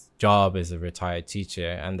his job is a retired teacher,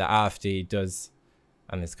 and the AfD does,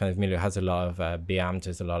 and this kind of milieu has a lot of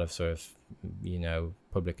Beamtes, a lot of sort of, you know,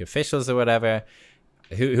 public officials or whatever,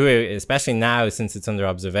 who especially now since it's under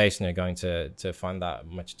observation are going to find that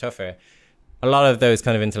much tougher. A lot of those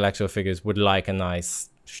kind of intellectual figures would like a nice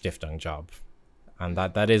Stiftung job, and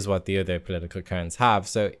that is what the other political currents have.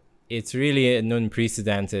 So it's really an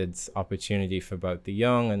unprecedented opportunity for both the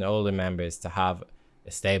young and older members to have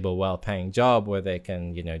a stable, well-paying job where they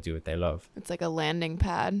can, you know, do what they love. It's like a landing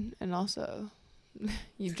pad, and also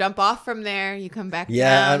you jump off from there, you come back down.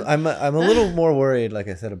 Yeah, I'm a little more worried, like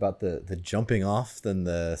I said, about the jumping off than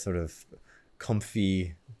the sort of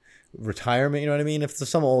comfy retirement. You know what I mean? If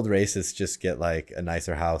some old racists just get like a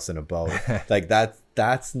nicer house and a boat, like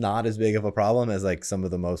that's not as big of a problem as like some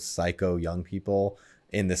of the most psycho young people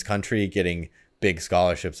in this country getting big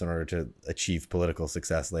scholarships in order to achieve political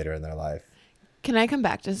success later in their life. Can I come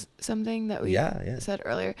back to something that we Yeah. said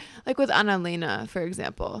earlier? Like with Annalena, for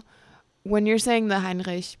example, when you're saying the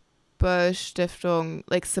Heinrich Böll Stiftung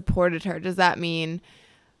like supported her, does that mean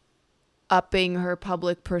upping her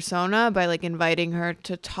public persona by like inviting her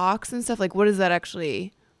to talks and stuff? Like, what does that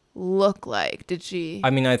actually look like? Did she? I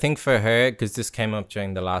mean, I think for her, because this came up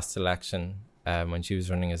during the last election, when she was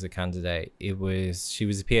running as a candidate, she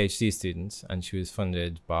was a PhD student and she was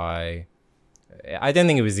funded by, I don't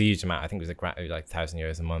think it was a huge amount. I think it was a grant, like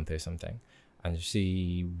 €1,000 a month or something. And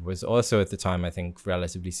she was also at the time, I think,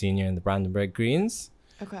 relatively senior in the Brandenburg Greens.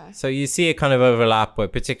 Okay. So you see a kind of overlap,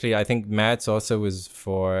 but particularly I think Merz also was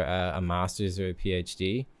for a master's or a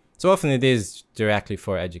PhD. So often it is directly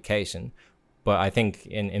for education. But I think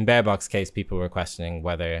in Baerbock's case, people were questioning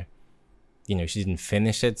whether, you know, she didn't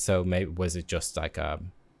finish it. So maybe was it just like a...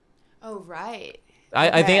 Oh, right.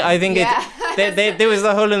 I think yeah. there was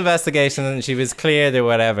the whole investigation and she was cleared or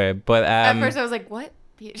whatever. But at first I was like, what?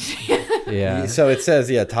 Yeah. So it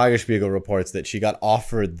says, Tagesspiegel reports that she got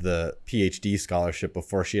offered the PhD scholarship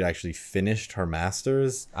before she had actually finished her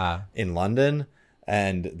master's in London.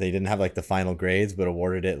 And they didn't have like the final grades, but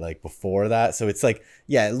awarded it like before that. So it's like,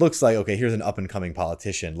 it looks like, okay, here's an up and coming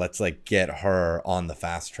politician. Let's like get her on the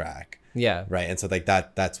fast track. Yeah. Right. And so like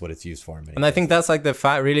that's what it's used for. In many and I cases. think that's like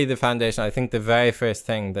really the foundation. I think the very first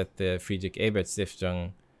thing that the Friedrich Ebert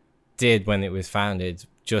Stiftung did when it was founded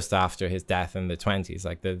just after his death in the 20s,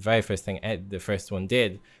 like the very first thing the first one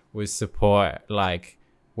did was support like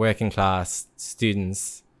working class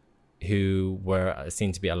students who were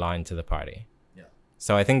seen to be aligned to the party. Yeah.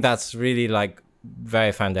 So I think that's really like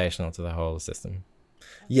very foundational to the whole system.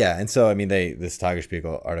 Yeah, and so I mean, this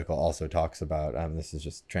Tagesspiegel article also talks about this is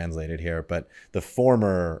just translated here, but the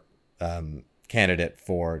former candidate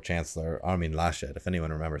for Chancellor Armin Laschet, if anyone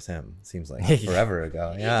remembers him, seems like forever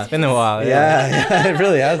ago. Yeah, it's been a while. Yeah, it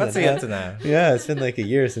really has. What's he up to now? Yeah, it's been like a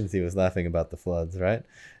year since he was laughing about the floods, right?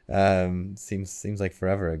 Seems like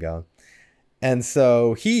forever ago. And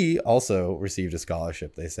so he also received a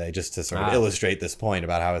scholarship, they say, just to sort of illustrate this point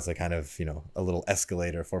about how it's a kind of, a little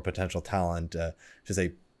escalator for potential talent, just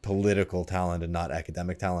a political talent and not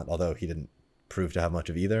academic talent, although he didn't prove to have much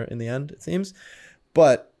of either in the end, it seems.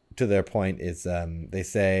 But to their point is they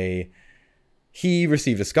say he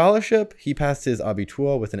received a scholarship. He passed his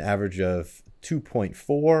Abitur with an average of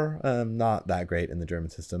 2.4, not that great in the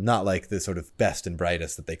German system, not like the sort of best and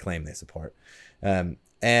brightest that they claim they support.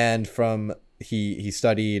 And from he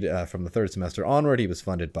studied from the third semester onward. He was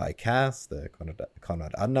funded by CAS, the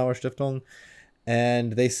Konrad Adenauer Stiftung,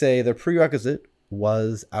 and they say their prerequisite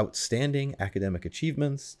was outstanding academic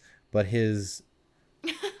achievements, but his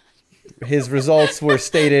results were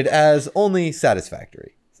stated as only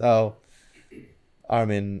satisfactory. So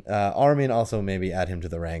Armin also maybe add him to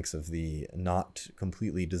the ranks of the not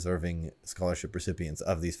completely deserving scholarship recipients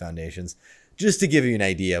of these foundations, just to give you an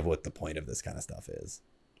idea of what the point of this kind of stuff is.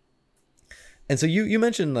 And so you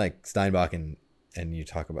mentioned like Steinbach and you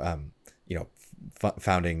talk about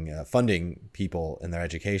funding people in their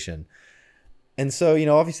education. And so,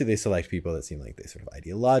 obviously they select people that seem like they sort of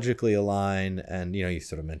ideologically align, and you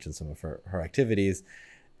sort of mentioned some of her activities.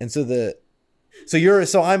 And so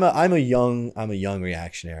I'm a young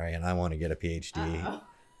reactionary, and I want to get a PhD.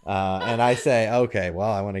 And I say, okay, well,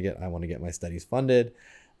 I want to get my studies funded.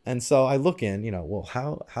 And so I look in, well,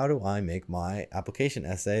 how do I make my application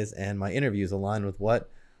essays and my interviews align with what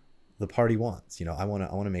the party wants? I want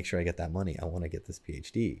to make sure I get that money. I want to get this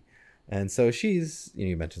PhD. And so she's,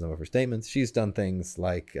 you mentioned some of her statements. She's done things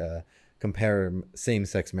like compare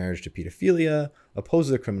same-sex marriage to pedophilia, oppose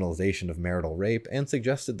the criminalization of marital rape, and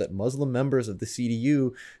suggested that Muslim members of the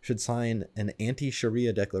CDU should sign an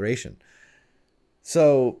anti-Sharia declaration.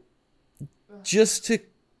 So just to,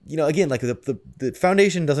 again, like the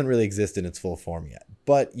foundation doesn't really exist in its full form yet,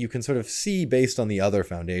 but you can sort of see based on the other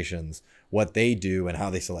foundations what they do and how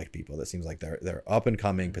they select people. That seems like they're up and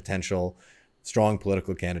coming potential strong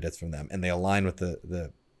political candidates from them, and they align with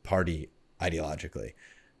the party ideologically.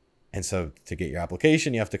 And so to get your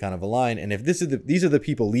application, you have to kind of align. And if these are the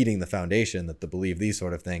people leading the foundation that believe these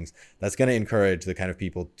sort of things, that's going to encourage the kind of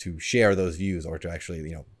people to share those views or to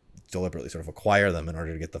actually, deliberately sort of acquire them in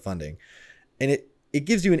order to get the funding. And it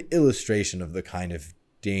gives you an illustration of the kind of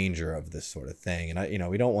danger of this sort of thing. And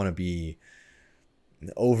we don't want to be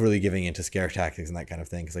overly giving into scare tactics and that kind of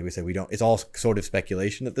thing, because like we said, it's all sort of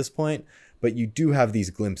speculation at this point, but you do have these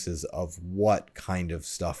glimpses of what kind of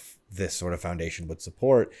stuff this sort of foundation would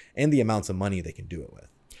support and the amounts of money they can do it with.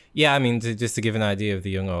 Yeah, I mean, just to give an idea of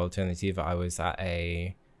the Junge Alternative, I was at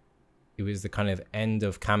it was the kind of end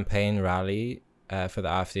of campaign rally for the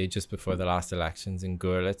AfD just before the last elections in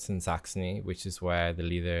Görlitz in Saxony, which is where the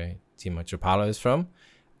leader Timo Tropalo is from.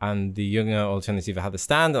 And the Junge Alternative had the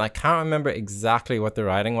stand, and I can't remember exactly what the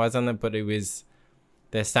writing was on it, but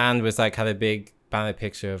the stand was like, had a big banner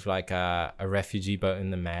picture of like a refugee boat in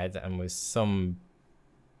the Med, and was some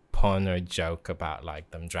pun or joke about like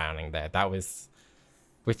them drowning there.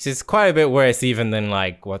 Which is quite a bit worse even than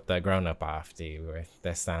like what the Grown Up AfD, where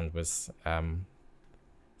their stand was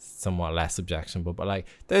somewhat less objectionable. But like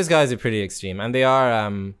those guys are pretty extreme, and they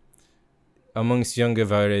are amongst younger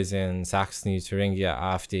voters in Saxony, Thuringia.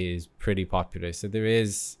 AfD is pretty popular, so there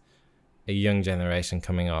is a young generation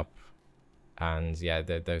coming up, and yeah,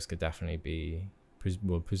 those could definitely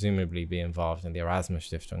will presumably be involved in the Erasmus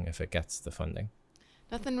Stiftung if it gets the funding.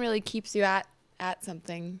 Nothing really keeps you at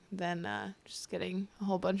something than just getting a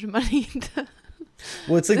whole bunch of money.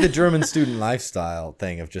 Well, it's like the German student lifestyle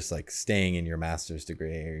thing of just like staying in your master's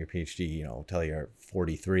degree or your PhD, you know, till you're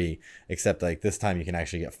 43, except like this time you can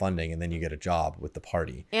actually get funding and then you get a job with the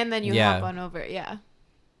party. And then you hop on over. Yeah.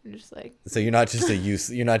 You're just like, so you're not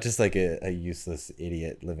just like a useless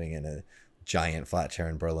idiot living in a giant flat chair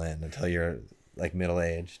in Berlin until you're like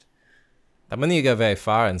middle-aged. That money you go very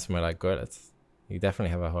far in somewhere like Görlitz. You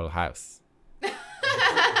definitely have a whole house.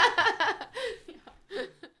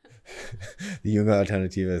 The Junge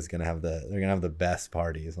Alternative is gonna have the best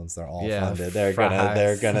parties once they're all funded. They're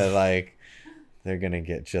gonna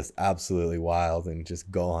get just absolutely wild and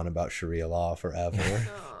just go on about Sharia law forever.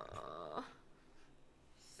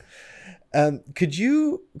 Could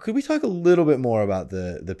we talk a little bit more about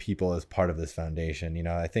the people as part of this foundation? You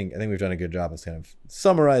know, I think we've done a good job of kind of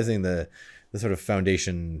summarizing the sort of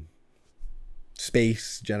foundation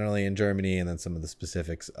space generally in Germany, and then some of the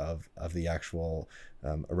specifics of the actual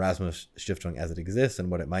Erasmus Stiftung as it exists and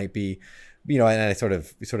what it might be. You know, and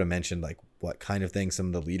we sort of mentioned like what kind of things some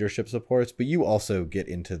of the leadership supports, but you also get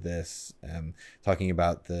into this talking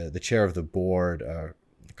about the chair of the board,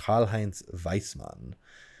 Karl-Heinz Weissmann.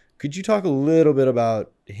 Could you talk a little bit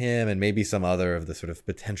about him and maybe some other of the sort of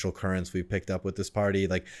potential currents we picked up with this party?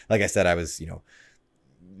 Like I said, I was, you know,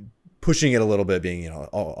 pushing it a little bit, being, you know,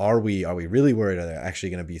 are we really worried? Are they actually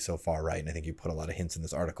going to be so far right? And I think you put a lot of hints in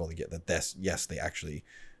this article to get that yes, they actually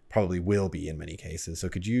probably will be in many cases. So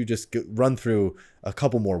could you just run through a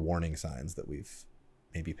couple more warning signs that we've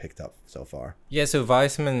maybe picked up so far? Yeah, so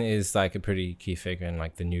Weissmann is like a pretty key figure in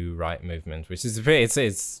like the new right movement, which is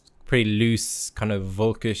it's pretty loose, kind of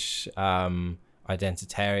Volkish,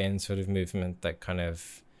 identitarian sort of movement that kind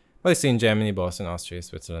of mostly in Germany, but also in Austria,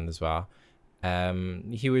 Switzerland as well.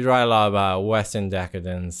 He would write a lot about Western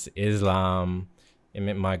decadence, Islam,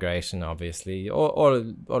 migration, obviously, all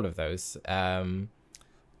of those.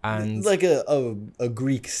 And like a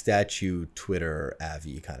Greek statue Twitter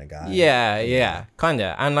Avi kind of guy. Yeah, kind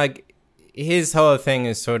of. And like his whole thing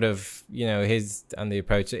is sort of, you know, his and the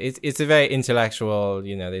approach. It's a very intellectual.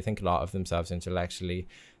 You know, they think a lot of themselves intellectually.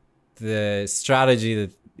 The strategy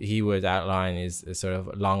that he would outline is a sort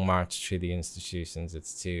of long march through the institutions.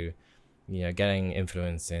 It's to, you know, getting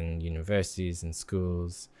influence in universities and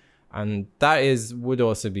schools, and that would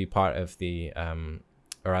also be part of the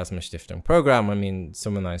Erasmus Stiftung program. I mean,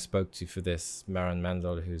 someone I spoke to for this, Maren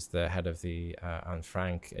Mendel, who's the head of the Anne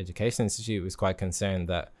Frank Education Institute, was quite concerned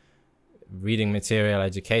that reading material,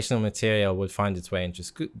 educational material, would find its way into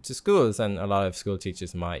to schools, and a lot of school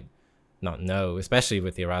teachers might not know, especially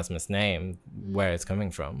with the Erasmus name, where it's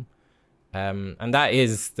coming from. And that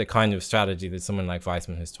is the kind of strategy that someone like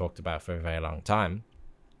Weissmann has talked about for a very long time.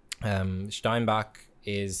 Steinbach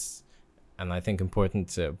is, and I think important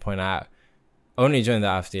to point out, only joined the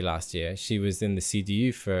AfD last year. She was in the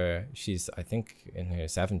CDU she's, I think, in her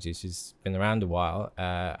 70s. She's been around a while,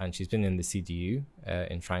 and she's been in the CDU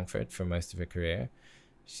in Frankfurt for most of her career.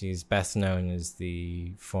 She's best known as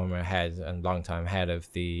the former head and longtime head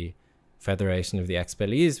of the Federation of the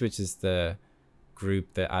Expellees, which is the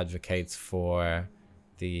group that advocates for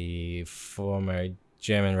the former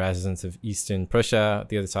German residents of Eastern Prussia,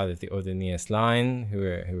 the other side of the Oder-Neisse line, who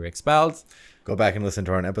were expelled. Go back and listen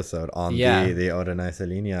to our episode on the Oder-Neisse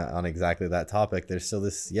Linie on exactly that topic. There's still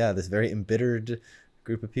this very embittered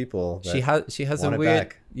group of people. She has a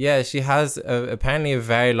weird, she has apparently a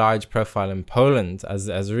very large profile in Poland as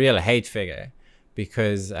a real hate figure.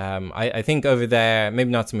 Because I think over there,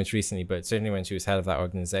 maybe not so much recently, but certainly when she was head of that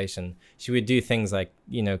organization, she would do things like,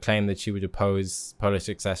 you know, claim that she would oppose Polish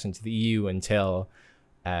accession to the EU until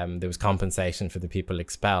there was compensation for the people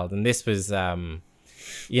expelled. And this was,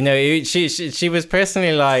 you know, she was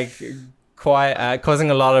personally like quite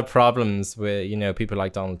causing a lot of problems with, you know, people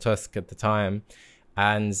like Donald Tusk at the time.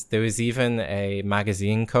 And there was even a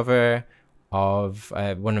magazine cover of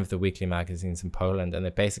one of the weekly magazines in Poland, and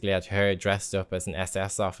it basically had her dressed up as an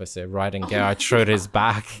SS officer riding Gerhard Schröder's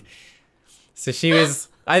back, So she was.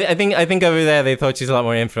 I think over there they thought she's a lot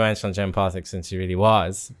more influential in German politics than she really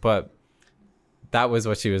was, but that was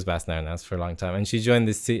what she was best known as for a long time. And she joined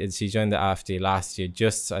the AfD last year,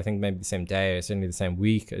 just I think maybe the same day or certainly the same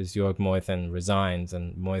week as Jörg Meuthen resigned.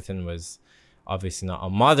 And Meuthen was obviously not a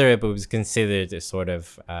moderate, but was considered a sort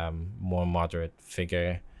of more moderate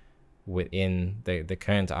figure within the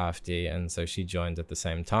current AfD. And so she joined at the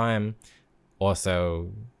same time,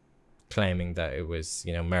 also claiming that it was,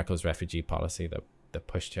 you know, Merkel's refugee policy that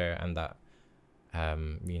pushed her, and that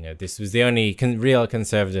you know, this was the only real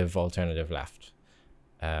conservative alternative left.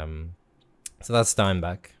 So that's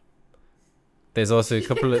Steinbeck. There's also a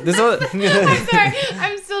couple of Sorry,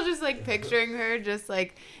 I'm still just like picturing her just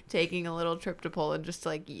like taking a little trip to Poland just to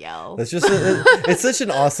like yell. That's just it's such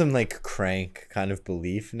an awesome like crank kind of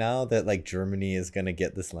belief now that like Germany is gonna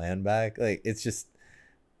get this land back. Like it's just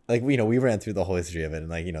like, you know, we ran through the whole history of it, and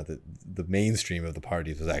like, you know, the mainstream of the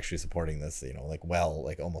parties was actually supporting this, you know, like, well,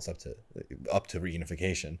 like almost up to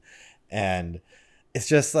reunification. And it's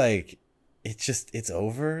just like it's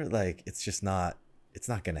over. Like it's not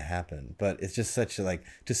going to happen. But it's just such a, like,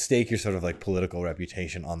 to stake your sort of like political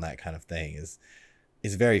reputation on that kind of thing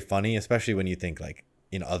is very funny, especially when you think like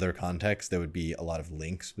in other contexts there would be a lot of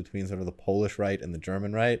links between sort of the Polish right and the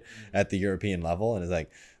German right at the European level, and it's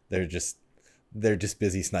like they're just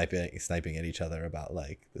busy sniping at each other about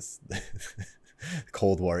like this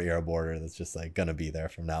Cold War era border that's just like gonna be there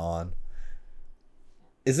from now on.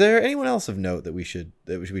 Is there anyone else of note that we should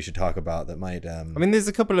talk about that might? I mean, there's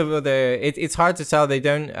a couple of other. It's hard to tell. They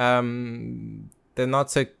don't. They're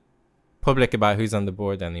not so public about who's on the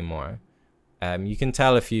board anymore. You can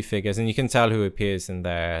tell a few figures, and you can tell who appears in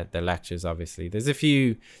their lectures. Obviously, there's a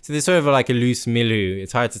few. So there's sort of like a loose milieu.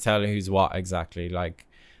 It's hard to tell who's what exactly. Like,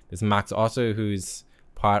 there's Max Otto, who's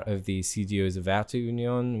part of the CDU's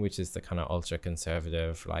Werteunion, which is the kind of ultra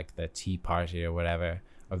conservative, like the Tea Party or whatever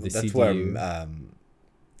of the CDU. Where,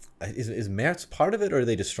 is Merz part of it, or do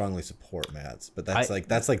they just strongly support Merz? But that's like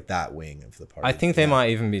that wing of the party. I think they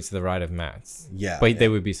might even be to the right of Merz. Yeah, but they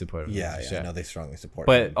would be supportive. Yeah. No, they strongly support.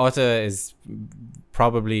 But him. Otto is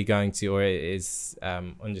probably going to, or is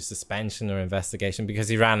under suspension or investigation because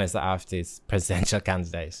he ran as the AfD's presidential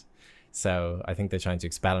candidate. So I think they're trying to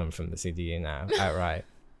expel him from the CDU now outright.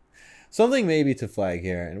 Something maybe to flag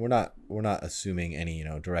here, and we're not assuming any, you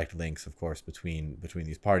know, direct links, of course, between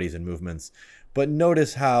these parties and movements, but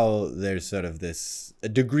notice how there's sort of a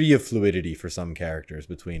degree of fluidity for some characters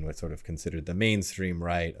between what's sort of considered the mainstream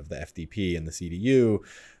right of the FDP and the CDU,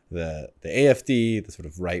 the AfD, the sort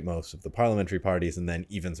of rightmost of the parliamentary parties, and then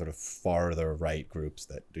even sort of farther right groups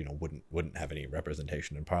that, you know, wouldn't have any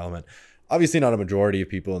representation in parliament. Obviously not a majority of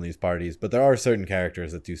people in these parties, but there are certain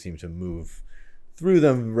characters that do seem to move through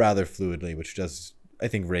them rather fluidly, which does, I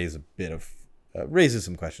think, raises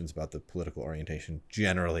some questions about the political orientation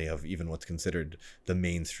generally of even what's considered the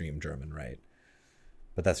mainstream German right.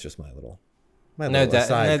 But that's just my little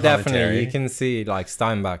aside definitely. commentary. You can see like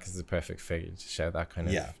Steinbeck is the perfect figure to show that kind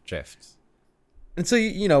of drift. And so,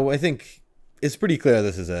 you know, I think it's pretty clear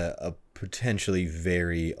this is a potentially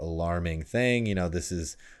very alarming thing. You know, this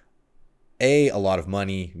is A, a lot of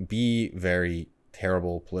money, B, very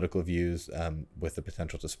terrible political views with the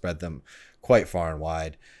potential to spread them quite far and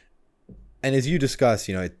wide. And as you discuss,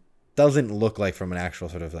 you know, it doesn't look like from an actual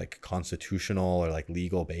sort of like constitutional or like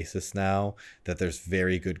legal basis now that there's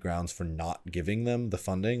very good grounds for not giving them the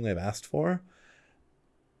funding they've asked for.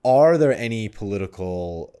 Are there any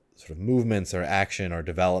political sort of movements or action or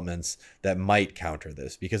developments that might counter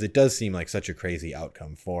this? Because it does seem like such a crazy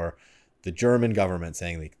outcome for the German government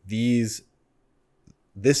saying like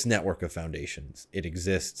this network of foundations, it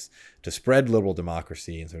exists to spread liberal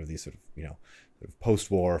democracy and sort of these sort of, you know, sort of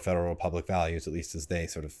post-war federal republic values, at least as they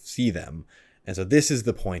sort of see them. And so this is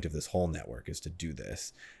the point of this whole network, is to do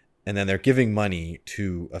this. And then they're giving money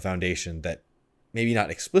to a foundation that maybe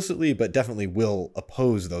not explicitly, but definitely will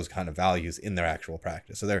oppose those kind of values in their actual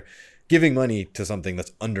practice. So they're giving money to something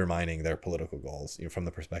that's undermining their political goals, you know, from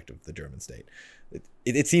the perspective of the German state.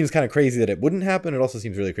 It seems kind of crazy that it wouldn't happen. It also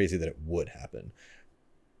seems really crazy that it would happen.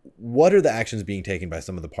 What are the actions being taken by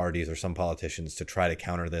some of the parties or some politicians to try to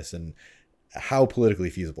counter this, and how politically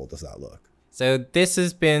feasible does that look? So this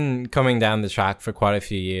has been coming down the track for quite a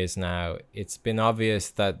few years now. It's been obvious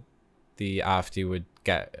that the AfD would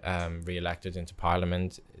get re-elected into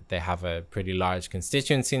parliament. They have a pretty large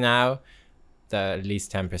constituency now, at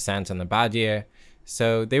least 10% on a bad year.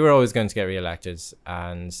 So they were always going to get re-elected.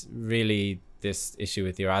 And really, this issue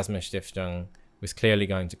with the Erasmus Stiftung was clearly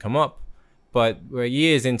going to come up. But we're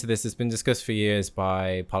years into this. It's been discussed for years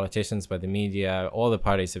by politicians, by the media. All the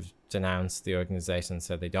parties have denounced the organization,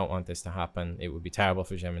 said they don't want this to happen. It would be terrible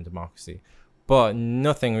for German democracy. but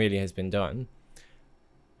nothing really has been done.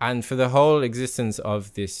 And for the whole existence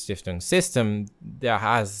of this Stiftung system, there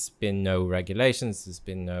has been no regulations, there's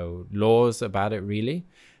been no laws about it really.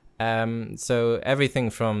 So everything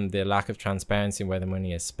from the lack of transparency where the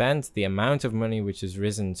money is spent, the amount of money which has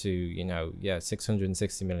risen to,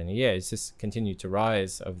 660 million a year, it's just continued to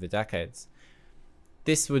rise over the decades.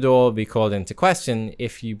 This would all be called into question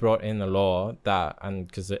if you brought in a law that, and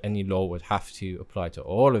because any law would have to apply to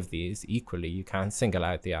all of these equally, you can't single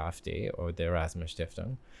out the AfD or the Erasmus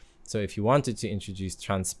Stiftung. So if you wanted to introduce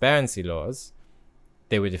transparency laws,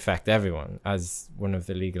 they would affect everyone. As one of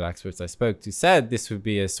the legal experts I spoke to said, this would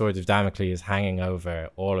be a sword of Damocles hanging over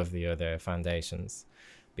all of the other foundations,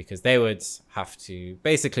 because they would have to,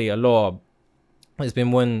 basically a law, there's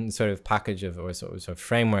been one sort of package of, or sort of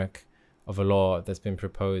framework of a law that's been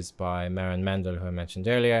proposed by Maren Mendel, who I mentioned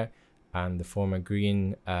earlier, and the former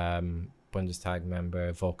Green Bundestag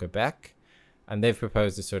member Volker Beck. And they've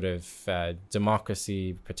proposed a sort of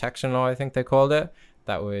democracy protection law, I think they called it,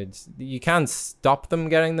 that would, you can't stop them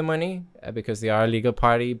getting the money because they are a legal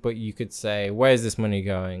party, but you could say, where is this money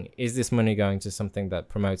going? Is this money going to something that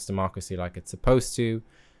promotes democracy like it's supposed to?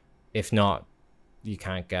 If not, you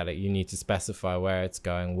can't get it. You need to specify where it's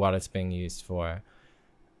going, what it's being used for.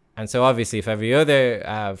 And so obviously if every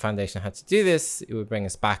other foundation had to do this, it would bring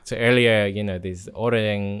us back to earlier, these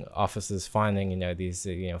auditing offices finding, these,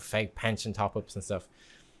 fake pension top-ups and stuff.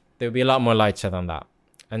 There would be a lot more light shed on that.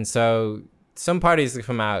 And so some parties have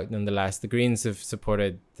come out nonetheless. The Greens have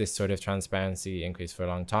supported this sort of transparency increase for a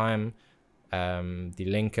long time. Die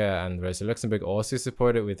Linke and Rosa Luxemburg also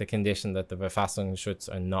support it with the condition that the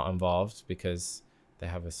Verfassungsschutz are not involved, because they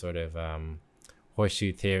have a sort of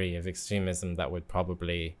horseshoe theory of extremism that would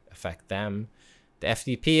probably affect them. The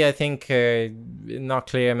FDP, I think, not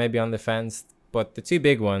clear, maybe on the fence, but the two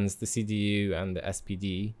big ones, the CDU and the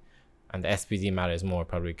SPD, and the SPD matters more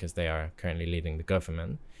probably because they are currently leading the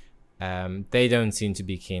government, they don't seem to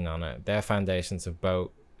be keen on it. Their foundations have both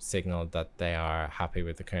signaled that they are happy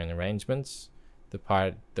with the current arrangements. The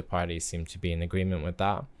parties seem to be in agreement with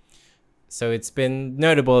that. So it's been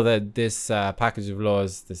notable that this package of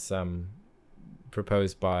laws, this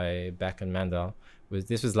proposed by Beck and Mendel,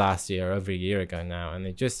 this was last year, over a year ago now, and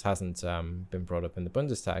it just hasn't been brought up in the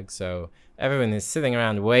Bundestag. So everyone is sitting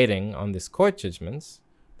around waiting on this court judgment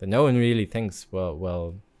that no one really thinks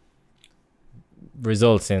will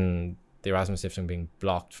result in the Erasmus Stiftung being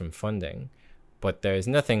blocked from funding. But there is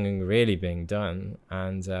nothing really being done.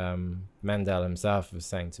 And Mendel himself was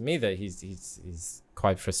saying to me that he's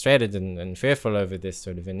quite frustrated and fearful over this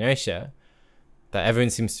sort of inertia, that everyone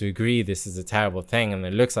seems to agree this is a terrible thing and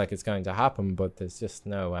it looks like it's going to happen, but there's just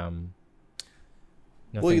no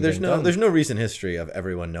there's no recent history of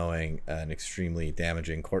everyone knowing an extremely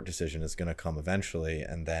damaging court decision is going to come eventually,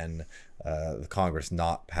 and then the Congress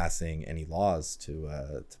not passing any laws to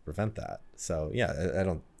prevent that. So yeah, I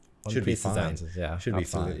don't, should be fine. Yeah, should be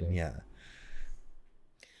fine. Yeah.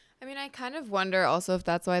 I mean, I kind of wonder also if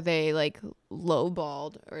that's why they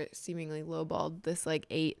lowballed, or seemingly lowballed, this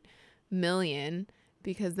 8 million,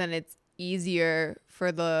 because then it's easier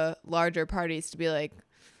for the larger parties to be like,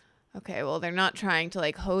 okay, well, they're not trying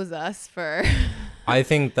to hose us for I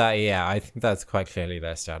think that's quite clearly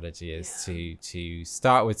their strategy, is to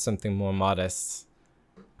start with something more modest,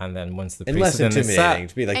 and then once the precedent is set,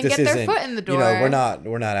 to be like, and this get their isn't, foot in the door. we're not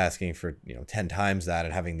asking for 10 times that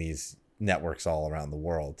and having these networks all around the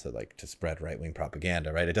world to spread right-wing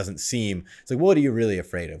propaganda, right? It doesn't seem, it's like, what are you really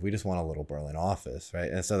afraid of? We just want a little Berlin office,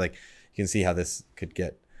 right? And so you can see how this could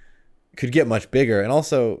get much bigger. And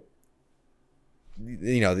also,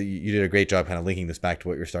 you did a great job kind of linking this back to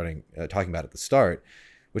what you're talking about at the start,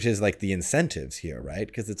 which is the incentives here, right?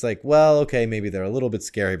 Because it's well, okay, maybe they're a little bit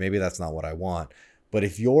scary, maybe that's not what I want. But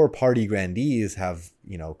if your party grandees have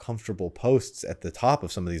comfortable posts at the top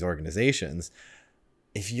of some of these organizations,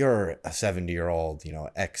 if you're a 70-year-old,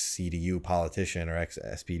 ex-CDU politician, or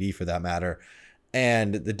ex-SPD for that matter,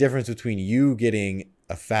 and the difference between you getting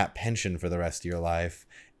a fat pension for the rest of your life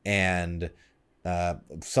and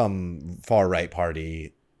some far-right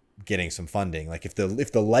party getting some funding, if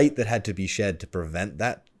the light that had to be shed to prevent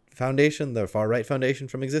that foundation, the far-right foundation,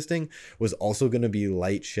 from existing, was also going to be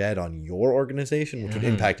light shed on your organization, which would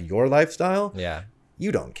impact your lifestyle,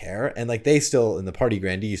 you don't care. And they still, in the party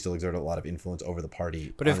grandee, still exert a lot of influence over the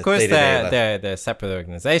party. But of course they're separate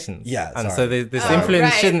organizations. Yeah, and so this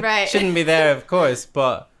influence shouldn't be there, of course.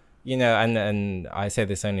 But and I say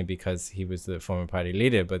this only because he was the former party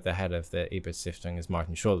leader, but the head of the Ebert Stiftung is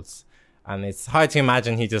Martin Schulz, and it's hard to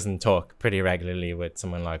imagine he doesn't talk pretty regularly with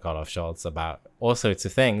someone like Olaf Scholz about all sorts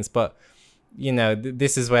of things. But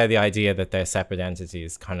this is where the idea that they're separate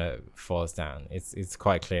entities kind of falls down. It's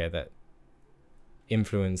quite clear that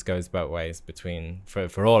influence goes both ways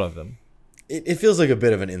for all of them. It feels like a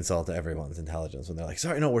bit of an insult to everyone's intelligence when they're like,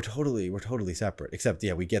 sorry, no, we're totally separate. Except,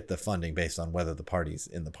 yeah, we get the funding based on whether the party's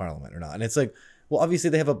in the parliament or not. And it's like, well, obviously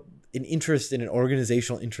they have an interest in an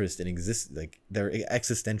organizational interest in like their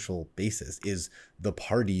existential basis is the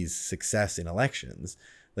party's success in elections.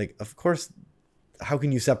 Like, of course, how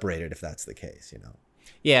can you separate it if that's the case,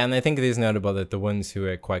 Yeah, and I think it is notable that the ones who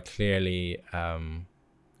are quite clearly, the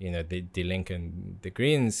Link and the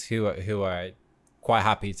Greens who are quite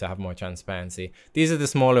happy to have more transparency. These are the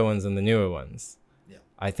smaller ones and the newer ones. Yeah.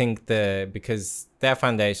 I think because their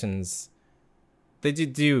foundations, they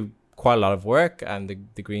do quite a lot of work, and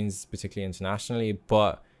the Greens particularly internationally,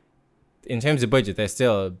 but in terms of budget, they're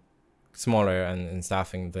still smaller in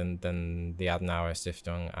staffing than the Adenauer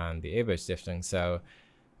Stiftung and the Ebert Stiftung. So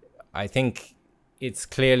I think it's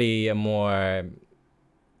clearly one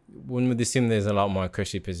would assume there's a lot more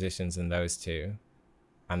cushy positions in those two.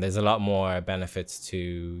 And there's a lot more benefits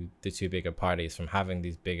to the two bigger parties from having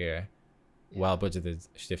these bigger, well-budgeted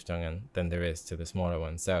Stiftungen than there is to the smaller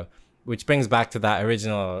ones. So, which brings back to that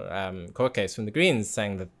original court case from the Greens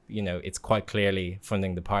saying that, it's quite clearly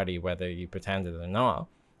funding the party whether you pretend it or not.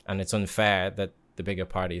 And it's unfair that the bigger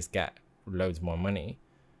parties get loads more money.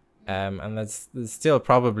 And there's still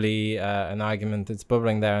probably an argument that's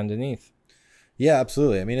bubbling there underneath. Yeah,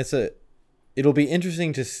 absolutely. I mean, it'll be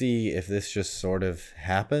interesting to see if this just sort of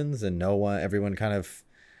happens and everyone kind of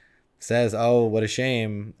says, oh, what a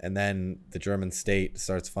shame. And then the German state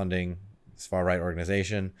starts funding this far right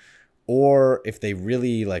organization, or if they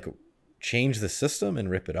really change the system and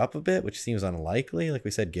rip it up a bit, which seems unlikely. Like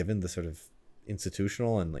we said, given the sort of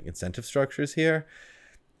institutional and incentive structures here,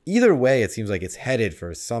 either way, it seems like it's headed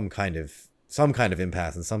for some kind of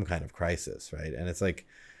impasse and some kind of crisis. Right. And it's it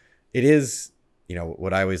is,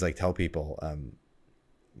 what I always tell people,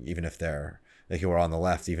 even if they're who are on the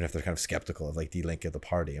left, even if they're kind of skeptical of Die Linke, the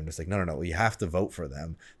party, I'm just no, you have to vote for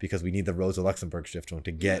them because we need the Rosa Luxemburg Stiftung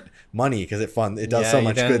to get money because it does so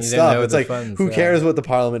much good stuff. It's who cares what the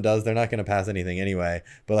parliament does? They're not going to pass anything anyway.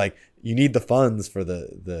 But you need the funds for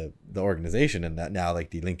the organization, and that now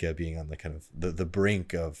Die Linke being on the kind of the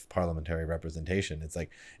brink of parliamentary representation, it's it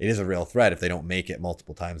is a real threat if they don't make it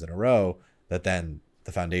multiple times in a row, that then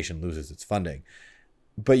the foundation loses its funding.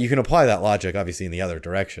 But you can apply that logic obviously in the other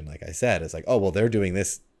direction. Like I said, it's oh, well, they're doing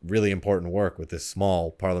this really important work with this small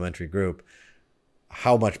parliamentary group.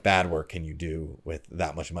 How much bad work can you do with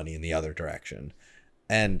that much money in the other direction?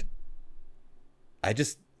 And I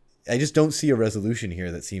just don't see a resolution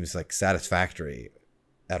here that seems satisfactory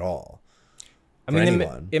at all. I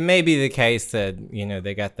mean, it may be the case that,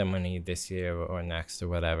 they get the money this year or next or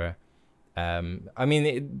whatever.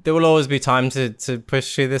 There will always be time to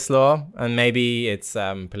push through this law, and maybe it's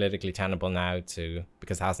politically tenable now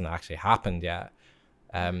because it hasn't actually happened yet,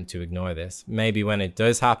 to ignore this. Maybe when it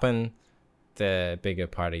does happen, the bigger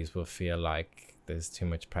parties will feel like there's too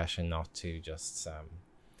much pressure not to just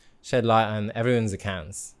shed light on everyone's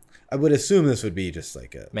accounts. I would assume this would be just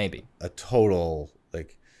a total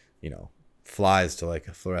flies to a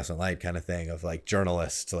fluorescent light kind of thing of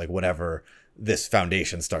journalists to whatever this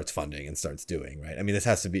foundation starts funding and starts doing, right? I mean,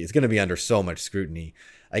 it's going to be under so much scrutiny.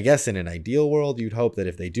 I guess in an ideal world, you'd hope that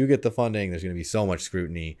if they do get the funding, there's going to be so much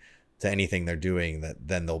scrutiny to anything they're doing that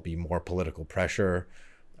then there'll be more political pressure.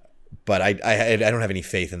 But I don't have any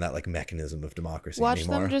faith in that mechanism of democracy anymore. Watch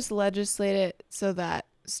them just legislate it so that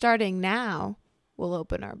starting now, we'll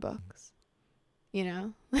open our books.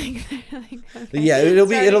 Okay. Yeah,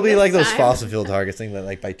 it'll be like those fossil fuel targets thing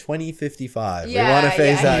that by 2055 we want to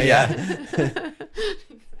phase out. Yeah.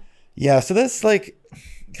 Yeah, so that's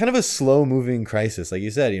kind of a slow moving crisis. Like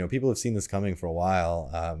you said, people have seen this coming for a while.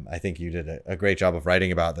 I think you did a great job of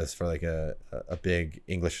writing about this for a big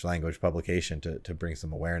English language publication to bring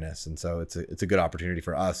some awareness. And so it's a good opportunity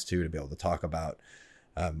for us too to be able to talk about.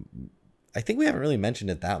 I think we haven't really mentioned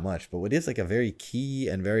it that much, but it is a very key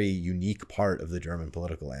and very unique part of the German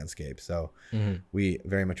political landscape. So we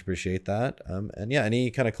very much appreciate that. And yeah, any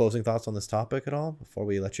kind of closing thoughts on this topic at all before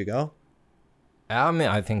we let you go?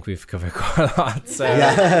 I think we've covered quite a lot, so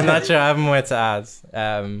I'm not sure I have more to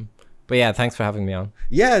add. But yeah, thanks for having me on.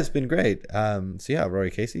 Yeah, it's been great. So yeah,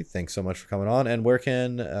 Rory Casey, thanks so much for coming on. And where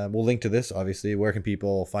can, we'll link to this, obviously, where can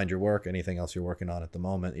people find your work? Anything else you're working on at the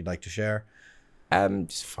moment you'd like to share?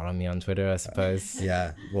 Just follow me on Twitter, I suppose.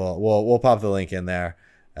 Yeah, we'll pop the link in there.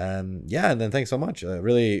 Yeah, and then thanks so much.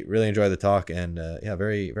 Really enjoyed the talk, and yeah,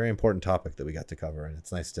 very very important topic that we got to cover, and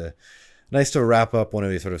it's nice Nice to wrap up one of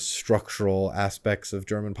these sort of structural aspects of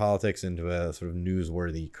German politics into a sort of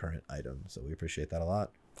newsworthy current item. So we appreciate that a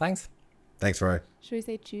lot. Thanks. Thanks, Roy. Should we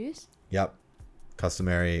say tschüss? Yep.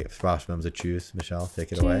 Customary Sprachmemse Tschüss. Michelle,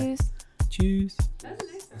 take it away. Tschüss.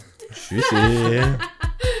 Tschüssi.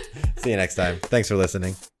 See you next time. Thanks for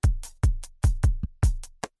listening.